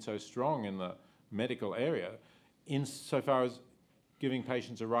has been so strong in the medical area, insofar as giving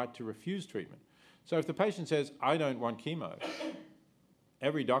patients a right to refuse treatment. So if the patient says, I don't want chemo,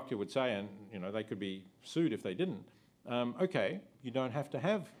 every doctor would say, and they could be sued if they didn't, okay, you don't have to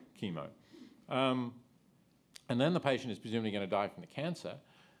have chemo. And then the patient is presumably going to die from the cancer.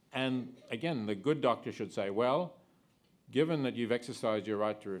 And again, the good doctor should say, well, given that you've exercised your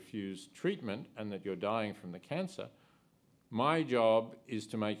right to refuse treatment and that you're dying from the cancer, my job is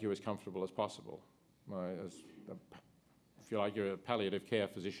to make you as comfortable as possible. If you like, you're a palliative care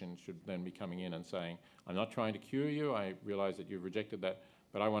physician should then be coming in and saying, I'm not trying to cure you, I realize that you've rejected that,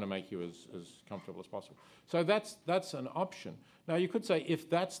 but I want to make you as comfortable as possible. So that's an option. Now, you could say if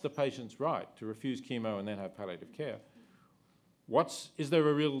that's the patient's right to refuse chemo and then have palliative care, is there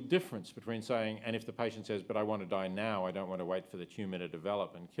a real difference between saying, and if the patient says, but I want to die now, I don't want to wait for the tumor to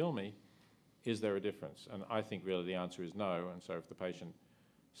develop and kill me, is there a difference? And I think really the answer is no. And so if the patient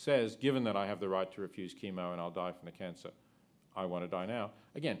says, given that I have the right to refuse chemo and I'll die from the cancer, I want to die now.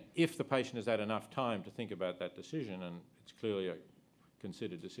 Again, if the patient has had enough time to think about that decision and it's clearly a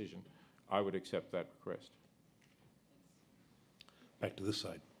considered decision, I would accept that request. Back to this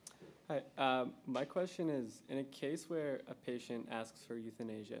side. Hi, my question is, in a case where a patient asks for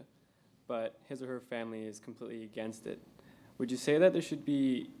euthanasia, but his or her family is completely against it, would you say that there should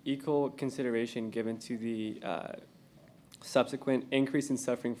be equal consideration given to the subsequent increase in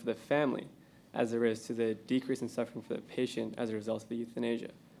suffering for the family as there is to the decrease in suffering for the patient as a result of the euthanasia?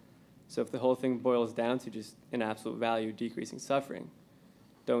 So if the whole thing boils down to just an absolute value decreasing suffering,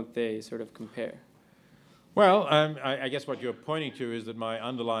 don't they sort of compare? Well, I guess what you're pointing to is that my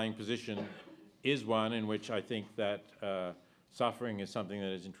underlying position is one in which I think that suffering is something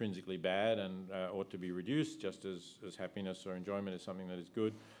that is intrinsically bad and ought to be reduced, just as happiness or enjoyment is something that is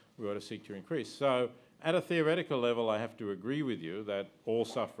good. We ought to seek to increase. So at a theoretical level, I have to agree with you that all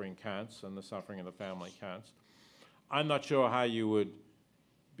suffering counts and the suffering of the family counts. I'm not sure how you would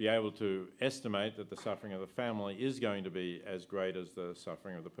be able to estimate that the suffering of the family is going to be as great as the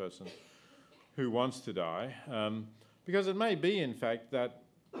suffering of the person who wants to die, because it may be, in fact, that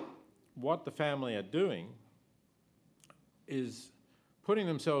what the family are doing is putting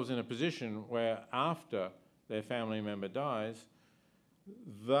themselves in a position where after their family member dies,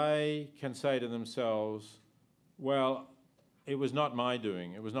 they can say to themselves, well, it was not my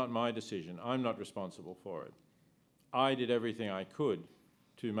doing, it was not my decision, I'm not responsible for it. I did everything I could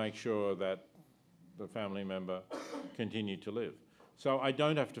to make sure that the family member continued to live. So I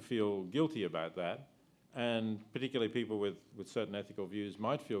don't have to feel guilty about that, and particularly people with certain ethical views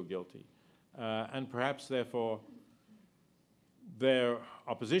might feel guilty. And perhaps, therefore, their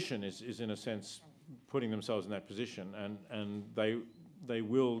opposition is in a sense putting themselves in that position, and they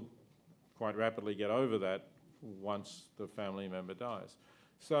will quite rapidly get over that once the family member dies.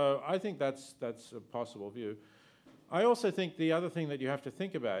 So I think that's a possible view. I also think the other thing that you have to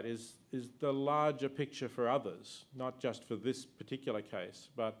think about is the larger picture for others, not just for this particular case,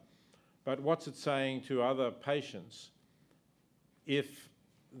 but what's it saying to other patients if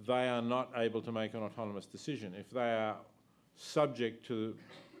they are not able to make an autonomous decision, if they are subject to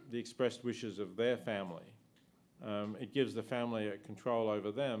the expressed wishes of their family. It gives the family a control over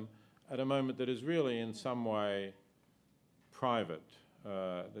them at a moment that is really in some way private,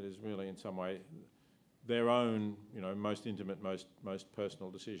 that is really in some way their own, most intimate, most personal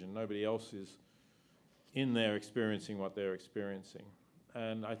decision. Nobody else is in there experiencing what they're experiencing.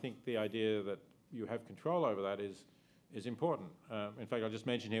 And I think the idea that you have control over that is important. In fact, I'll just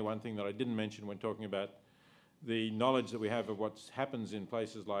mention here one thing that I didn't mention when talking about the knowledge that we have of what happens in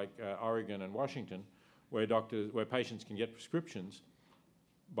places like Oregon and Washington, where patients can get prescriptions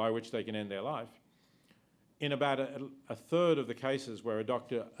by which they can end their life. In about a third of the cases where a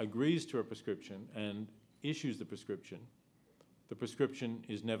doctor agrees to a prescription and issues the prescription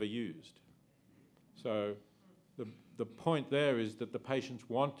is never used. So the point there is that the patients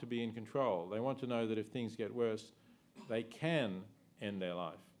want to be in control. They want to know that if things get worse, they can end their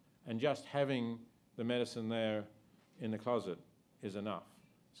life. And just having the medicine there in the closet is enough.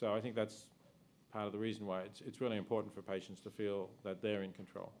 So I think that's part of the reason why it's really important for patients to feel that they're in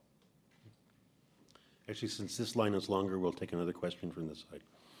control. Actually, since this line is longer, we'll take another question from this side.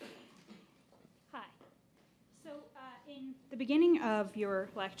 Hi. So in the beginning of your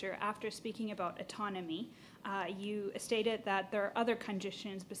lecture, after speaking about autonomy, you stated that there are other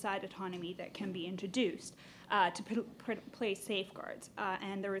conditions beside autonomy that can be introduced to place safeguards.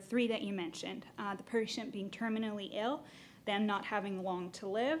 And there were three that you mentioned. The patient being terminally ill, them not having long to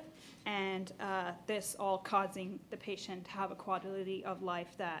live, and this all causing the patient to have a quality of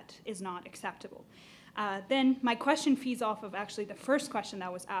life that is not acceptable. Then my question feeds off of actually the first question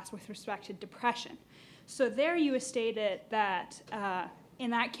that was asked with respect to depression. So there you stated that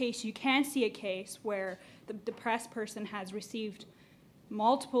in that case you can see a case where the depressed person has received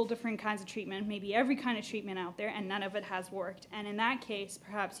multiple different kinds of treatment, maybe every kind of treatment out there, and none of it has worked. And in that case,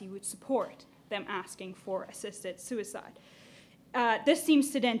 perhaps you would support them asking for assisted suicide. This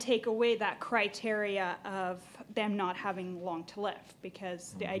seems to then take away that criteria of them not having long to live,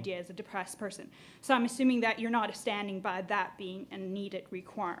 because the idea is a depressed person. So I'm assuming that you're not standing by that being a needed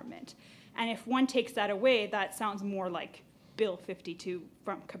requirement. And if one takes that away, that sounds more like Bill 52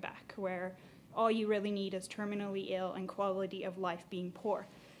 from Quebec, where all you really need is terminally ill and quality of life being poor.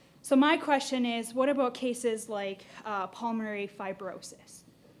 So my question is, what about cases like pulmonary fibrosis?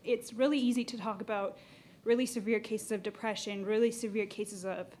 It's really easy to talk about really severe cases of depression, really severe cases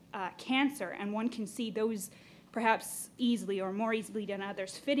of cancer, and one can see those perhaps easily or more easily than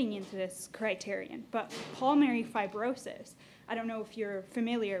others fitting into this criterion. But pulmonary fibrosis, I don't know if you're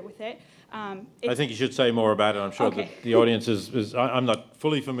familiar with it. I think you should say more about it. I'm sure Okay. that the audience I'm not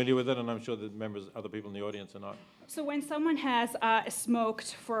fully familiar with it, and I'm sure that other people in the audience are not. So when someone has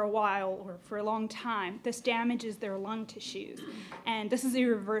smoked for a while or for a long time, this damages their lung tissues, and this is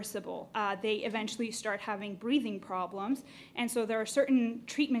irreversible. They eventually start having breathing problems, and so there are certain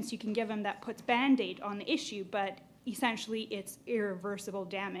treatments you can give them that puts Band-Aid on the issue, but essentially it's irreversible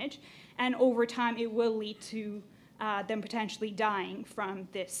damage, and over time it will lead to them potentially dying from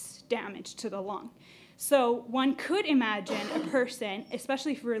this damage to the lung. So one could imagine a person,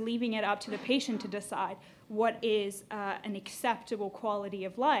 especially if we're leaving it up to the patient to decide what is an acceptable quality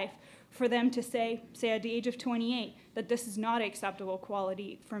of life, for them to say at the age of 28, that this is not acceptable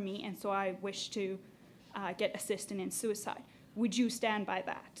quality for me, and so I wish to get assistance in suicide. Would you stand by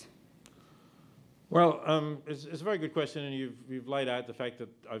that? Well, it's a very good question, and you've laid out the fact that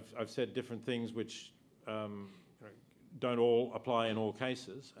I've said different things which don't all apply in all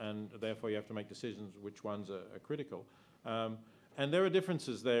cases, and therefore you have to make decisions which ones are critical. And there are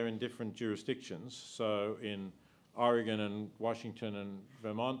differences there in different jurisdictions. So in Oregon and Washington and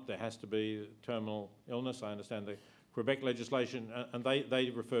Vermont, there has to be terminal illness. I understand the Quebec legislation, and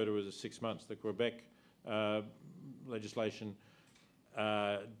they refer to it as 6 months. The Quebec legislation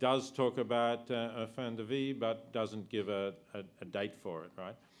does talk about fin de vie, but doesn't give a date for it,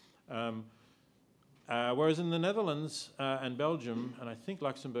 right? Whereas in the Netherlands and Belgium, and I think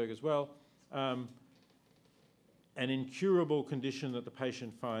Luxembourg as well, an incurable condition that the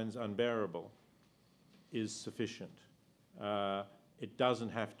patient finds unbearable is sufficient. It doesn't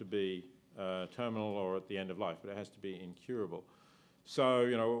have to be terminal or at the end of life, but it has to be incurable. So,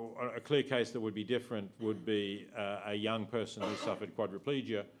 you know, a clear case that would be different would be a young person who suffered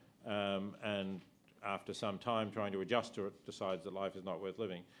quadriplegia and after some time trying to adjust to it decides that life is not worth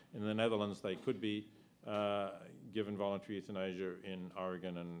living. In the Netherlands, they could be given voluntary euthanasia. In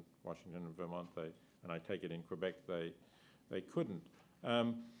Oregon and Washington and Vermont, and I take it in Quebec, they couldn't.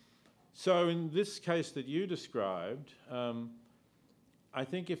 So in this case that you described, I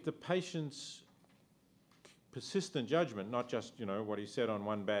think if the patient's persistent judgment, not just, you know, what he said on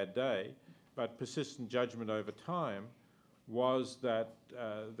one bad day, but persistent judgment over time, was that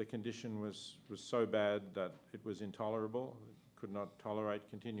the condition was so bad that it was intolerable, could not tolerate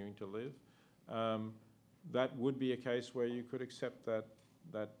continuing to live, that would be a case where you could accept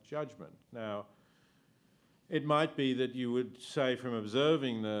that judgment. Now, it might be that you would say from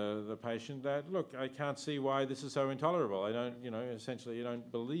observing the patient that, look, I can't see why this is so intolerable. I don't, you know, essentially you don't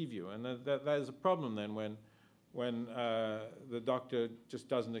believe you. And that is a problem then when the doctor just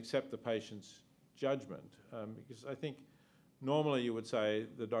doesn't accept the patient's judgment. Because I think normally you would say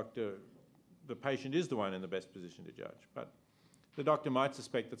the patient is the one in the best position to judge. But the doctor might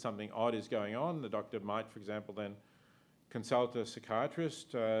suspect that something odd is going on. The doctor might, for example, then consult a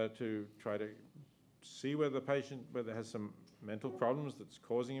psychiatrist to try to see whether the patient has some mental problems that's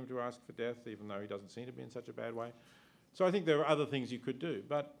causing him to ask for death, even though he doesn't seem to be in such a bad way. So I think there are other things you could do.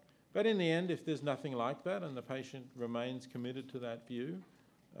 But in the end, if there's nothing like that and the patient remains committed to that view,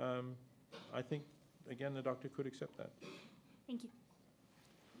 I think, again, the doctor could accept that. Thank you.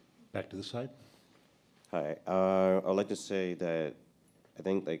 Back to the side. Hi. I would like to say that I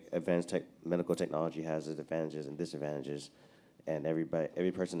think like advanced medical technology has its advantages and disadvantages, and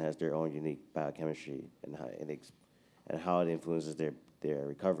every person has their own unique biochemistry and how it influences their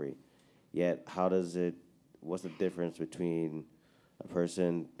recovery. Yet, what's the difference between a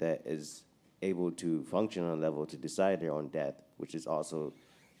person that is able to function on a level to decide their own death, which is also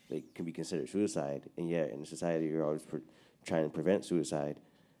can be considered suicide, and yet in society you're always trying to prevent suicide,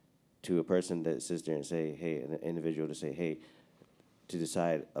 to a person that sits there and say, hey, an individual to say, hey, to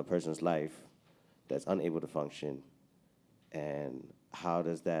decide a person's life that's unable to function, and how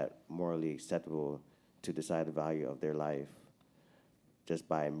does that morally acceptable to decide the value of their life just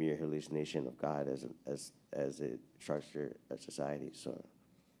by a mere hallucination of God as it structures a society? So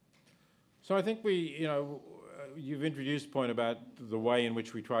I think you've introduced a point about the way in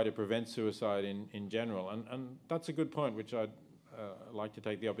which we try to prevent suicide in general, and that's a good point, which I'd like to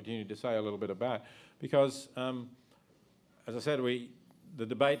take the opportunity to say a little bit about, because as I said, the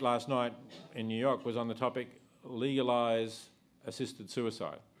debate last night in New York was on the topic legalize assisted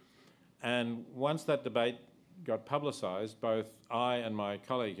suicide. And once that debate got publicized, both I and my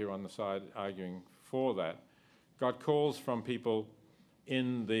colleague here on the side arguing for that got calls from people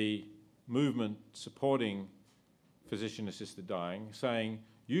in the movement supporting physician-assisted dying saying,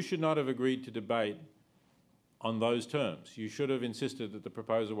 you should not have agreed to debate on those terms. You should have insisted that the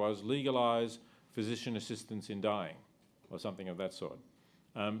proposal was legalize physician assistance in dying, or something of that sort.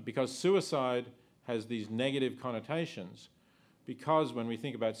 Because suicide has these negative connotations because when we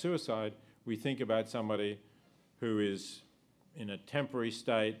think about suicide, we think about somebody who is in a temporary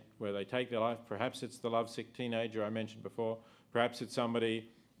state where they take their life. Perhaps it's the lovesick teenager I mentioned before. Perhaps it's somebody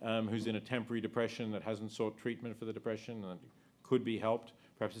who's in a temporary depression that hasn't sought treatment for the depression and could be helped.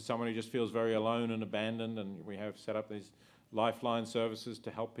 Perhaps it's someone who just feels very alone and abandoned, and we have set up these lifeline services to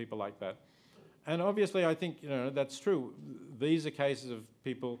help people like that. And obviously, I think that's true. These are cases of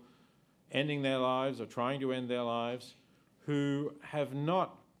people ending their lives or trying to end their lives who are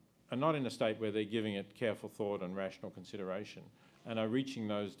not in a state where they're giving it careful thought and rational consideration and are reaching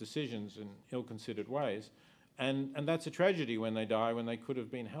those decisions in ill-considered ways. And that's a tragedy when they die, when they could have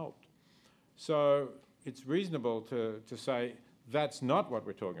been helped. So it's reasonable to say that's not what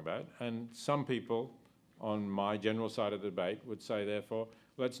we're talking about. And some people on my general side of the debate would say, therefore,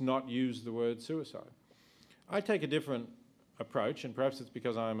 let's not use the word suicide. I take a different approach, and perhaps it's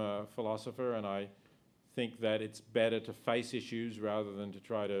because I'm a philosopher and I think that it's better to face issues rather than to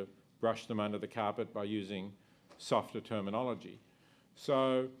try to brush them under the carpet by using softer terminology.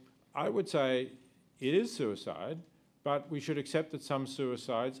 So I would say it is suicide, but we should accept that some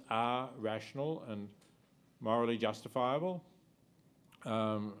suicides are rational and morally justifiable,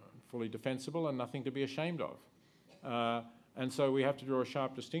 fully defensible, and nothing to be ashamed of. And so we have to draw a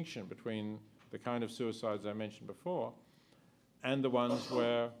sharp distinction between the kind of suicides I mentioned before and the ones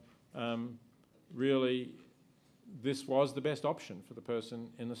where really this was the best option for the person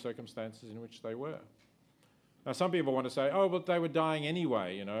in the circumstances in which they were. Now, some people want to say, oh, but they were dying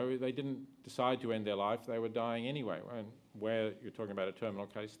anyway, they didn't decide to end their life, they were dying anyway. And where you're talking about a terminal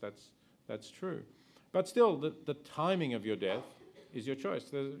case, that's true. But still, the timing of your death is your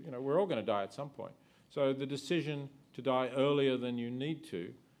choice. We're all going to die at some point. So the decision to die earlier than you need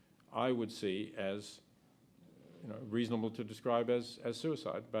to, I would see as reasonable to describe as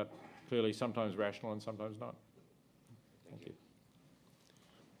suicide, but clearly sometimes rational and sometimes not. Thank you.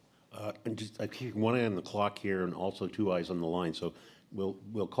 And I keep one eye on the clock here and also two eyes on the line. So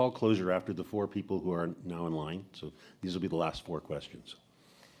we'll call closure after the four people who are now in line. So these will be the last four questions.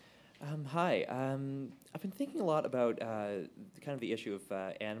 Hi. I've been thinking a lot about kind of the issue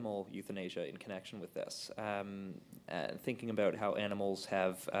of animal euthanasia in connection with this. Thinking about how animals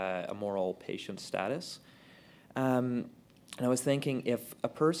have a moral patient status. And I was thinking, if a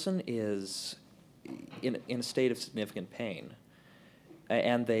person is in a state of significant pain,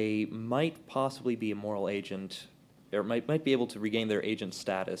 and they might possibly be a moral agent, or might be able to regain their agent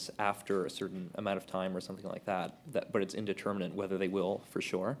status after a certain amount of time or something like that, but it's indeterminate whether they will for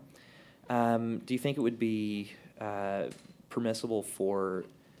sure. Do you think it would be permissible for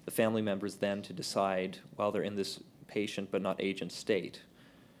the family members then to decide, while they're in this patient but not agent state,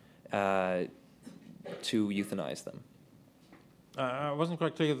 to euthanize them? I wasn't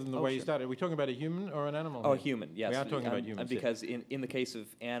quite clear in the way you sure. started. Are we talking about a human or an animal? Oh, a human, yes. We are talking about humans. Because in the case of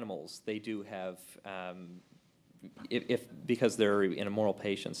animals, they do have, because they're in a moral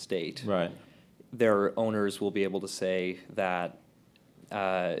patient state, right, their owners will be able to say that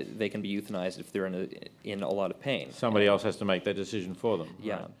they can be euthanized if they're in a lot of pain. Somebody else has to make that decision for them.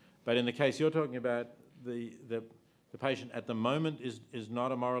 Yeah. Right. But in the case you're talking about, the patient at the moment is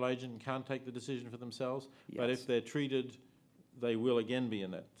not a moral agent and can't take the decision for themselves, yes. But if they're treated, they will again be in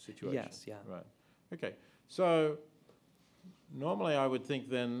that situation. Yes, yeah. Right. Okay. So normally I would think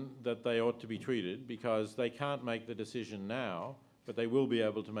then that they ought to be treated because they can't make the decision now, but they will be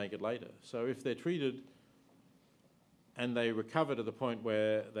able to make it later. So if they're treated and they recover to the point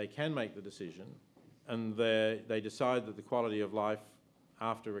where they can make the decision and they decide that the quality of life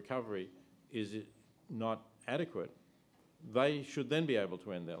after recovery is not adequate, they should then be able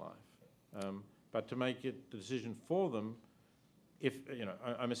to end their life. But to make the decision for them,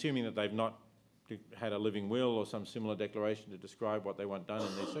 I'm assuming that they've not had a living will or some similar declaration to describe what they want done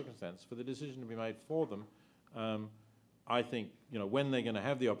in these circumstances. For the decision to be made for them, I think, when they're going to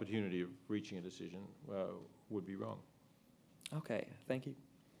have the opportunity of reaching a decision, would be wrong. Okay, thank you.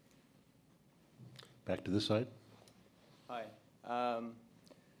 Back to this side. Hi.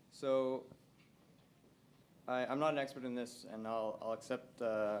 So I'm not an expert in this, and I'll accept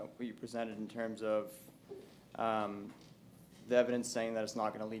what you presented in terms of the evidence saying that it's not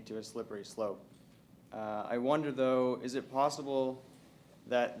going to lead to a slippery slope. I wonder, though, is it possible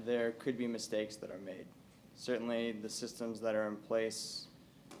that there could be mistakes that are made? Certainly, the systems that are in place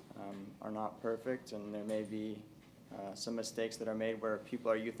are not perfect, and there may be some mistakes that are made where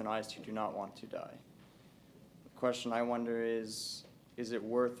people are euthanized who do not want to die. The question I wonder is it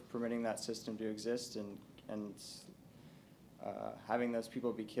worth permitting that system to exist and having those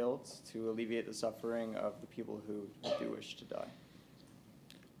people be killed to alleviate the suffering of the people who do wish to die?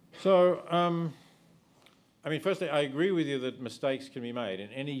 So I mean, firstly, I agree with you that mistakes can be made in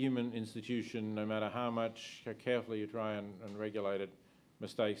any human institution, no matter how carefully you try and regulate it.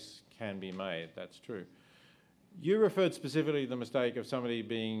 Mistakes can be made. That's true. You referred specifically to the mistake of somebody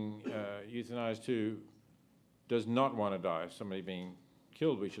being euthanized who does not want to die, somebody being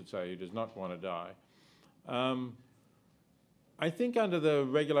killed, we should say, who does not want to die. I think under the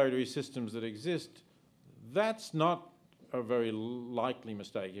regulatory systems that exist, that's not a very likely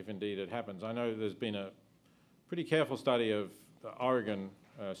mistake, if indeed it happens. I know there's been a pretty careful study of the Oregon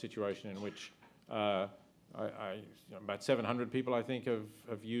situation in which about 700 people, I think,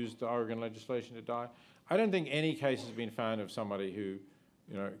 have used the Oregon legislation to die. I don't think any case has been found of somebody who,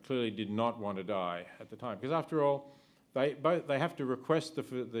 clearly did not want to die at the time. Because after all, they have to request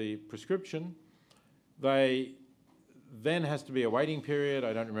the prescription. They then has to be a waiting period.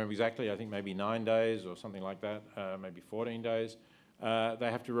 I don't remember exactly. I think maybe 9 days or something like that, maybe 14 days. They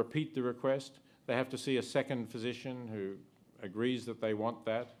have to repeat the request. They have to see a second physician who agrees that they want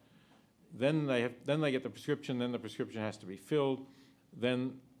that. Then they get the prescription. Then the prescription has to be filled.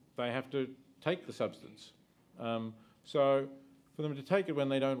 Then they have to take the substance. So for them to take it when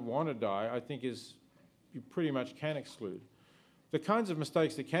they don't want to die, I think you pretty much can exclude. The kinds of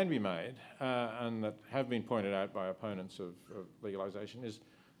mistakes that can be made and that have been pointed out by opponents of legalization is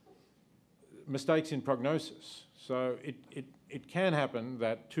mistakes in prognosis. So it can happen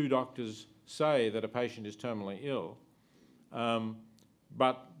that two doctors say that a patient is terminally ill,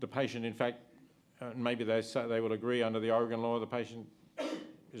 but the patient, in fact, maybe they will agree under the Oregon law, the patient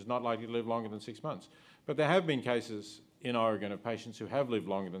is not likely to live longer than 6 months. But there have been cases in Oregon of patients who have lived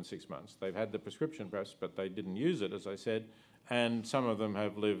longer than 6 months. They've had the prescription perhaps, but they didn't use it, as I said, and some of them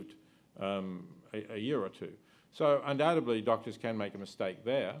have lived a year or two. So undoubtedly, doctors can make a mistake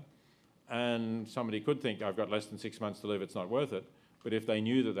there, and somebody could think, I've got less than 6 months to live, it's not worth it. But if they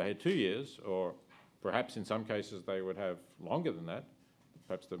knew that they had 2 years, or perhaps in some cases they would have longer than that,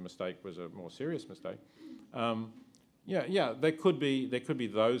 perhaps the mistake was a more serious mistake, there could be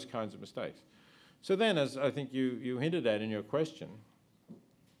those kinds of mistakes. So then, as I think you hinted at in your question,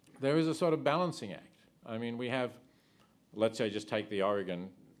 there is a sort of balancing act. I mean, we have, let's say, just take the Oregon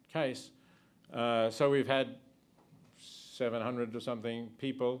case. So we've had 700 or something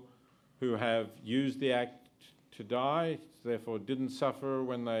people who have used the act to die, therefore didn't suffer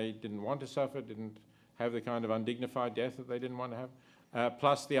when they didn't want to suffer, didn't have the kind of undignified death that they didn't want to have,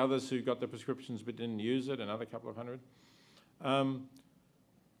 plus the others who got the prescriptions but didn't use it, another couple of hundred.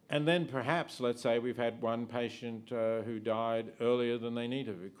 And then perhaps, let's say, we've had one patient who died earlier than they need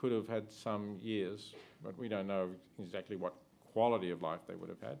to, who could have had some years, but we don't know exactly what quality of life they would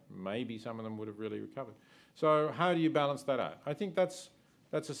have had. Maybe some of them would have really recovered. So how do you balance that out? I think that's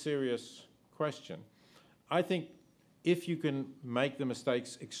a serious question. I think if you can make the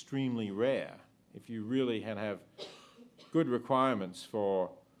mistakes extremely rare, if you really can have good requirements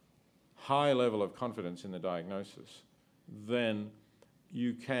for high level of confidence in the diagnosis, then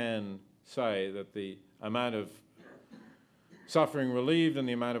you can say that the amount of suffering relieved and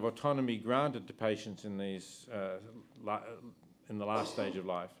the amount of autonomy granted to patients in these in the last stage of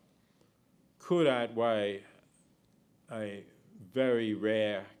life could outweigh a very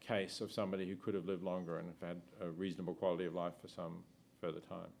rare case of somebody who could have lived longer and have had a reasonable quality of life for some further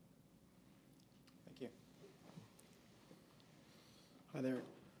time. Thank you. Hi there.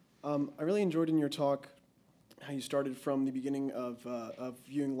 I really enjoyed in your talk how you started from the beginning of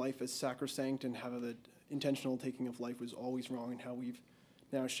viewing life as sacrosanct and how the intentional taking of life was always wrong, and how we've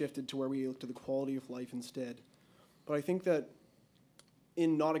now shifted to where we look to the quality of life instead. But I think that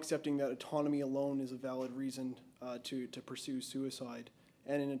in not accepting that autonomy alone is a valid reason to pursue suicide,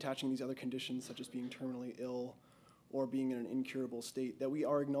 and in attaching these other conditions such as being terminally ill or being in an incurable state, that we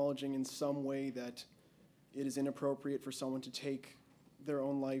are acknowledging in some way that it is inappropriate for someone to take their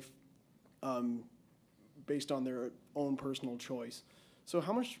own life based on their own personal choice. So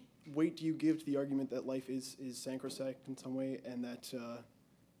how much weight do you give to the argument that life is sacrosanct in some way, and that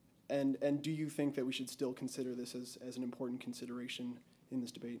and do you think that we should still consider this as an important consideration in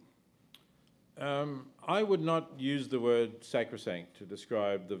this debate? I would not use the word sacrosanct to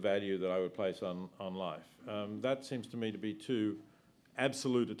describe the value that I would place on life. That seems to me to be too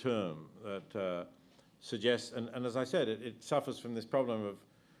absolute a term that suggests, and as I said, it suffers from this problem of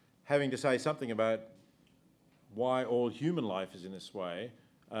having to say something about why all human life is in this way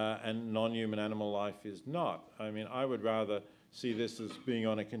and non-human animal life is not. I mean, I would rather see this as being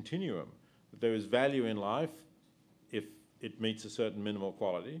on a continuum, that there is value in life if it meets a certain minimal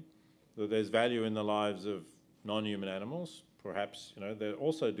quality, that there's value in the lives of non-human animals. Perhaps, there are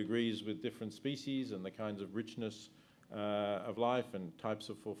also degrees with different species and the kinds of richness of life and types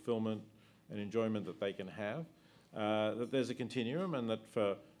of fulfillment and enjoyment that they can have, that there's a continuum, and that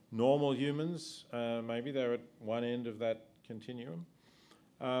for normal humans, maybe they're at one end of that continuum.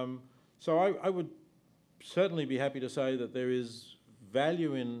 So I would certainly be happy to say that there is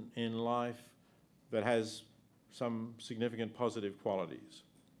value in life that has some significant positive qualities.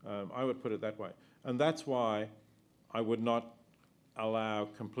 I would put it that way. And that's why I would not allow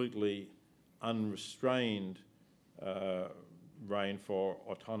completely unrestrained reign for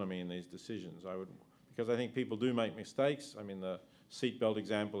autonomy in these decisions. Because I think people do make mistakes. I mean, the seatbelt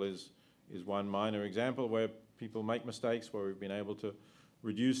example is one minor example where people make mistakes, where we've been able to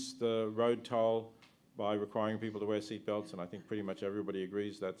reduce the road toll by requiring people to wear seatbelts, and I think pretty much everybody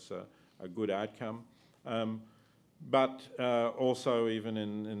agrees that's a good outcome. But also, even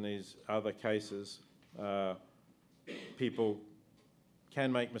in these other cases, people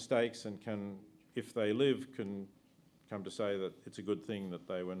can make mistakes and can, if they live, can come to say that it's a good thing that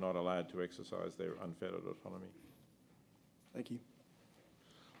they were not allowed to exercise their unfettered autonomy. Thank you.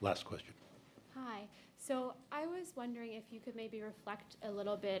 Last question. Hi. So I was wondering if you could maybe reflect a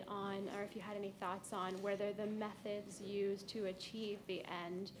little bit on, or if you had any thoughts on, whether the methods used to achieve the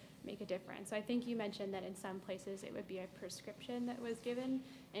end make a difference. So I think you mentioned that in some places it would be a prescription that was given,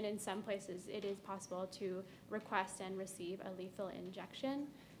 and in some places it is possible to request and receive a lethal injection.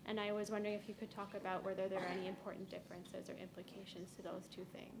 And I was wondering if you could talk about whether there are any important differences or implications to those two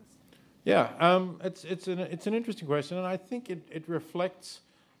things. Yeah, it's an interesting question, and I think it reflects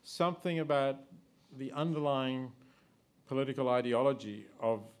something about the underlying political ideology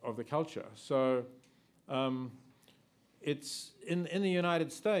of the culture. So it's in the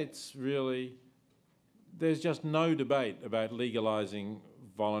United States, really, there's just no debate about legalizing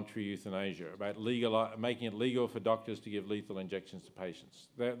voluntary euthanasia, about making it legal for doctors to give lethal injections to patients.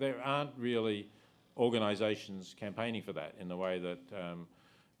 There aren't really organisations campaigning for that in the way that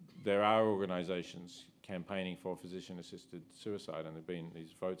there are organisations campaigning for physician-assisted suicide, and there have been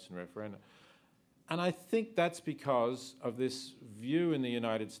these votes and referenda. And I think that's because of this view in the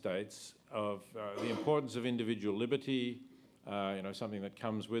United States of the importance of individual liberty, something that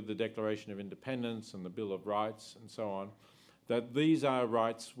comes with the Declaration of Independence and the Bill of Rights and so on, that these are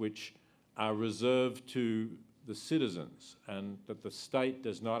rights which are reserved to the citizens, and that the state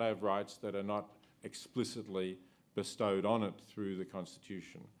does not have rights that are not explicitly bestowed on it through the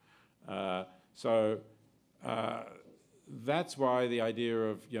Constitution. That's why the idea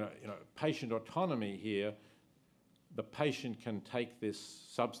of patient autonomy here, the patient can take this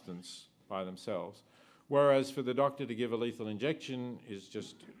substance by themselves, whereas for the doctor to give a lethal injection is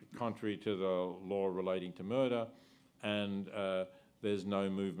just contrary to the law relating to murder, and there's no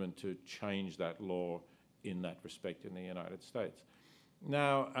movement to change that law in that respect in the United States.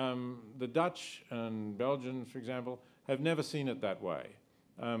 Now, the Dutch and Belgians, for example, have never seen it that way.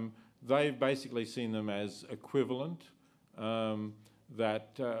 They've basically seen them as equivalent. And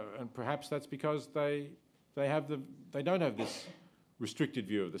perhaps that's because they don't have this restricted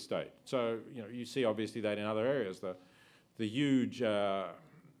view of the state. So you see obviously that in other areas, the huge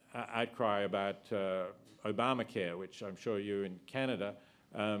outcry about Obamacare, which I'm sure you in Canada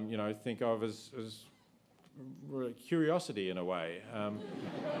think of as curiosity in a way.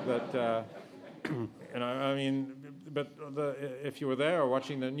 If you were there or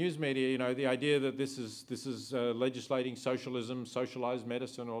watching the news media, the idea that this is legislating socialism, socialized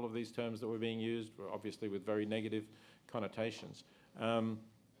medicine, all of these terms that were being used, obviously with very negative connotations,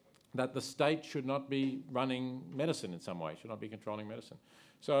 that the state should not be running medicine in some way, should not be controlling medicine.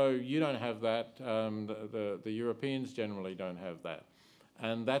 So you don't have that. The Europeans generally don't have that,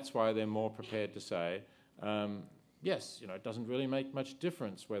 and that's why they're more prepared to say, yes, it doesn't really make much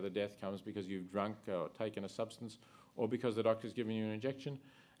difference whether death comes because you've drunk or taken a substance or because the doctor's giving you an injection.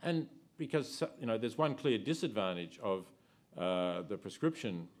 And because, there's one clear disadvantage of the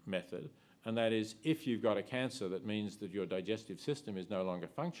prescription method, and that is if you've got a cancer that means that your digestive system is no longer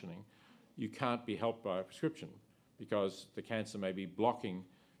functioning, you can't be helped by a prescription because the cancer may be blocking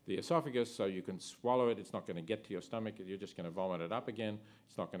the esophagus, so you can swallow it, it's not going to get to your stomach, you're just going to vomit it up again,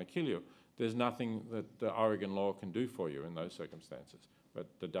 it's not going to kill you. There's nothing that the Oregon law can do for you in those circumstances, but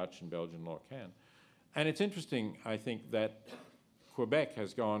the Dutch and Belgian law can. And it's interesting, I think, that Quebec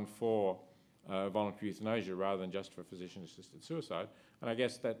has gone for voluntary euthanasia rather than just for physician-assisted suicide, and I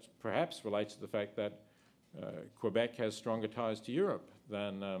guess that perhaps relates to the fact that Quebec has stronger ties to Europe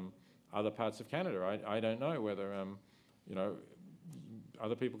than other parts of Canada. I don't know whether,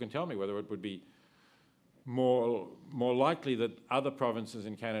 other people can tell me whether it would be more likely that other provinces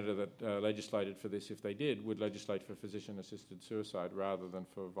in Canada that legislated for this, if they did, would legislate for physician-assisted suicide rather than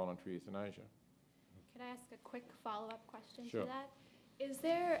for voluntary euthanasia. Could I ask a quick follow-up question Sure. to that? Is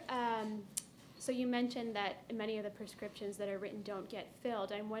there, so you mentioned that many of the prescriptions that are written don't get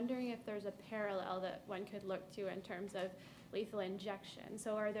filled. I'm wondering if there's a parallel that one could look to in terms of lethal injection.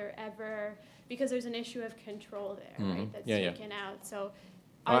 So are there ever, because there's an issue of control there, right, that's taken out. So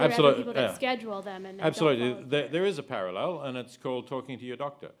are there ever people that schedule them and then absolutely. don't There is a parallel, and it's called talking to your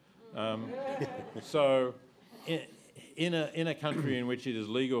doctor. So in a country in which it is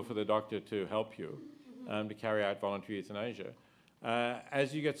legal for the doctor to help you, to carry out voluntary euthanasia,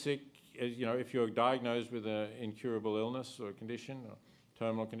 as you get sick, if you're diagnosed with an incurable illness or condition or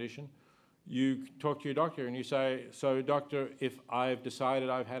terminal condition, you talk to your doctor and you say, so doctor, if I've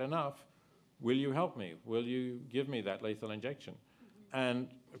decided I've had enough, will you help me? Will you give me that lethal injection? And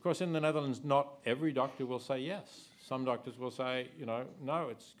of course in the Netherlands, not every doctor will say yes. Some doctors will say, no,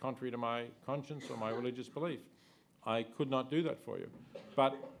 it's contrary to my conscience or my religious belief. I could not do that for you.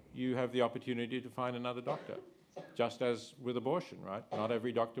 But you have the opportunity to find another doctor. Just as with abortion, right? Not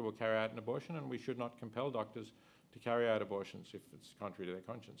every doctor will carry out an abortion, and we should not compel doctors to carry out abortions if it's contrary to their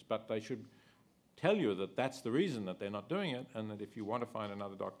conscience. But they should tell you that that's the reason that they're not doing it, and that if you want to find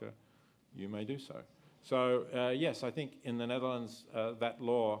another doctor, you may do so. So, yes, I think in the Netherlands, that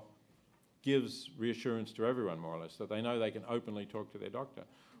law gives reassurance to everyone, more or less, that they know they can openly talk to their doctor.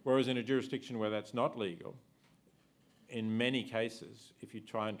 Whereas in a jurisdiction where that's not legal, in many cases, if you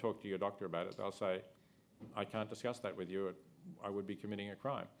try and talk to your doctor about it, they'll say, I can't discuss that with you, I would be committing a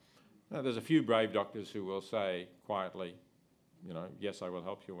crime. Now, there's a few brave doctors who will say quietly, yes, I will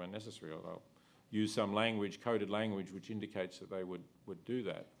help you when necessary, or they'll use some language, coded language, which indicates that they would do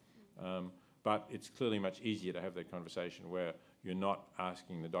that. But it's clearly much easier to have that conversation where you're not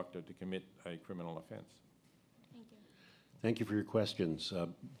asking the doctor to commit a criminal offence. Thank you. Thank you for your questions.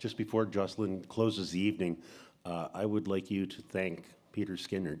 Just before Jocelyn closes the evening, I would like you to thank Peter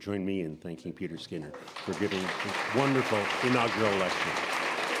Skinner. Join me in thanking Peter Skinner for giving a wonderful inaugural lecture.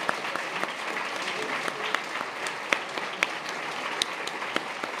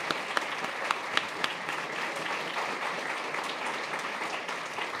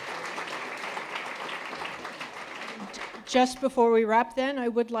 Just before we wrap then, I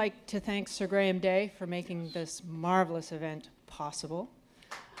would like to thank Sir Graham Day for making this marvelous event possible.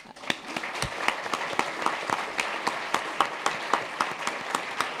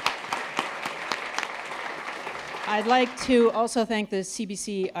 I'd like to also thank the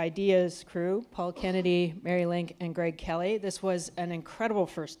CBC IDEAS crew, Paul Kennedy, Mary Link, and Greg Kelly. This was an incredible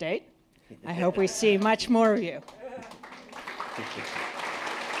first date. I hope we see much more of you.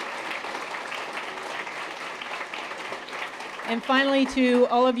 And finally, to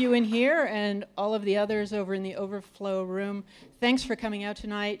all of you in here and all of the others over in the overflow room, thanks for coming out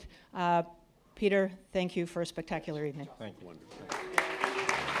tonight. Peter, thank you for a spectacular evening. Thank you. Wonderful.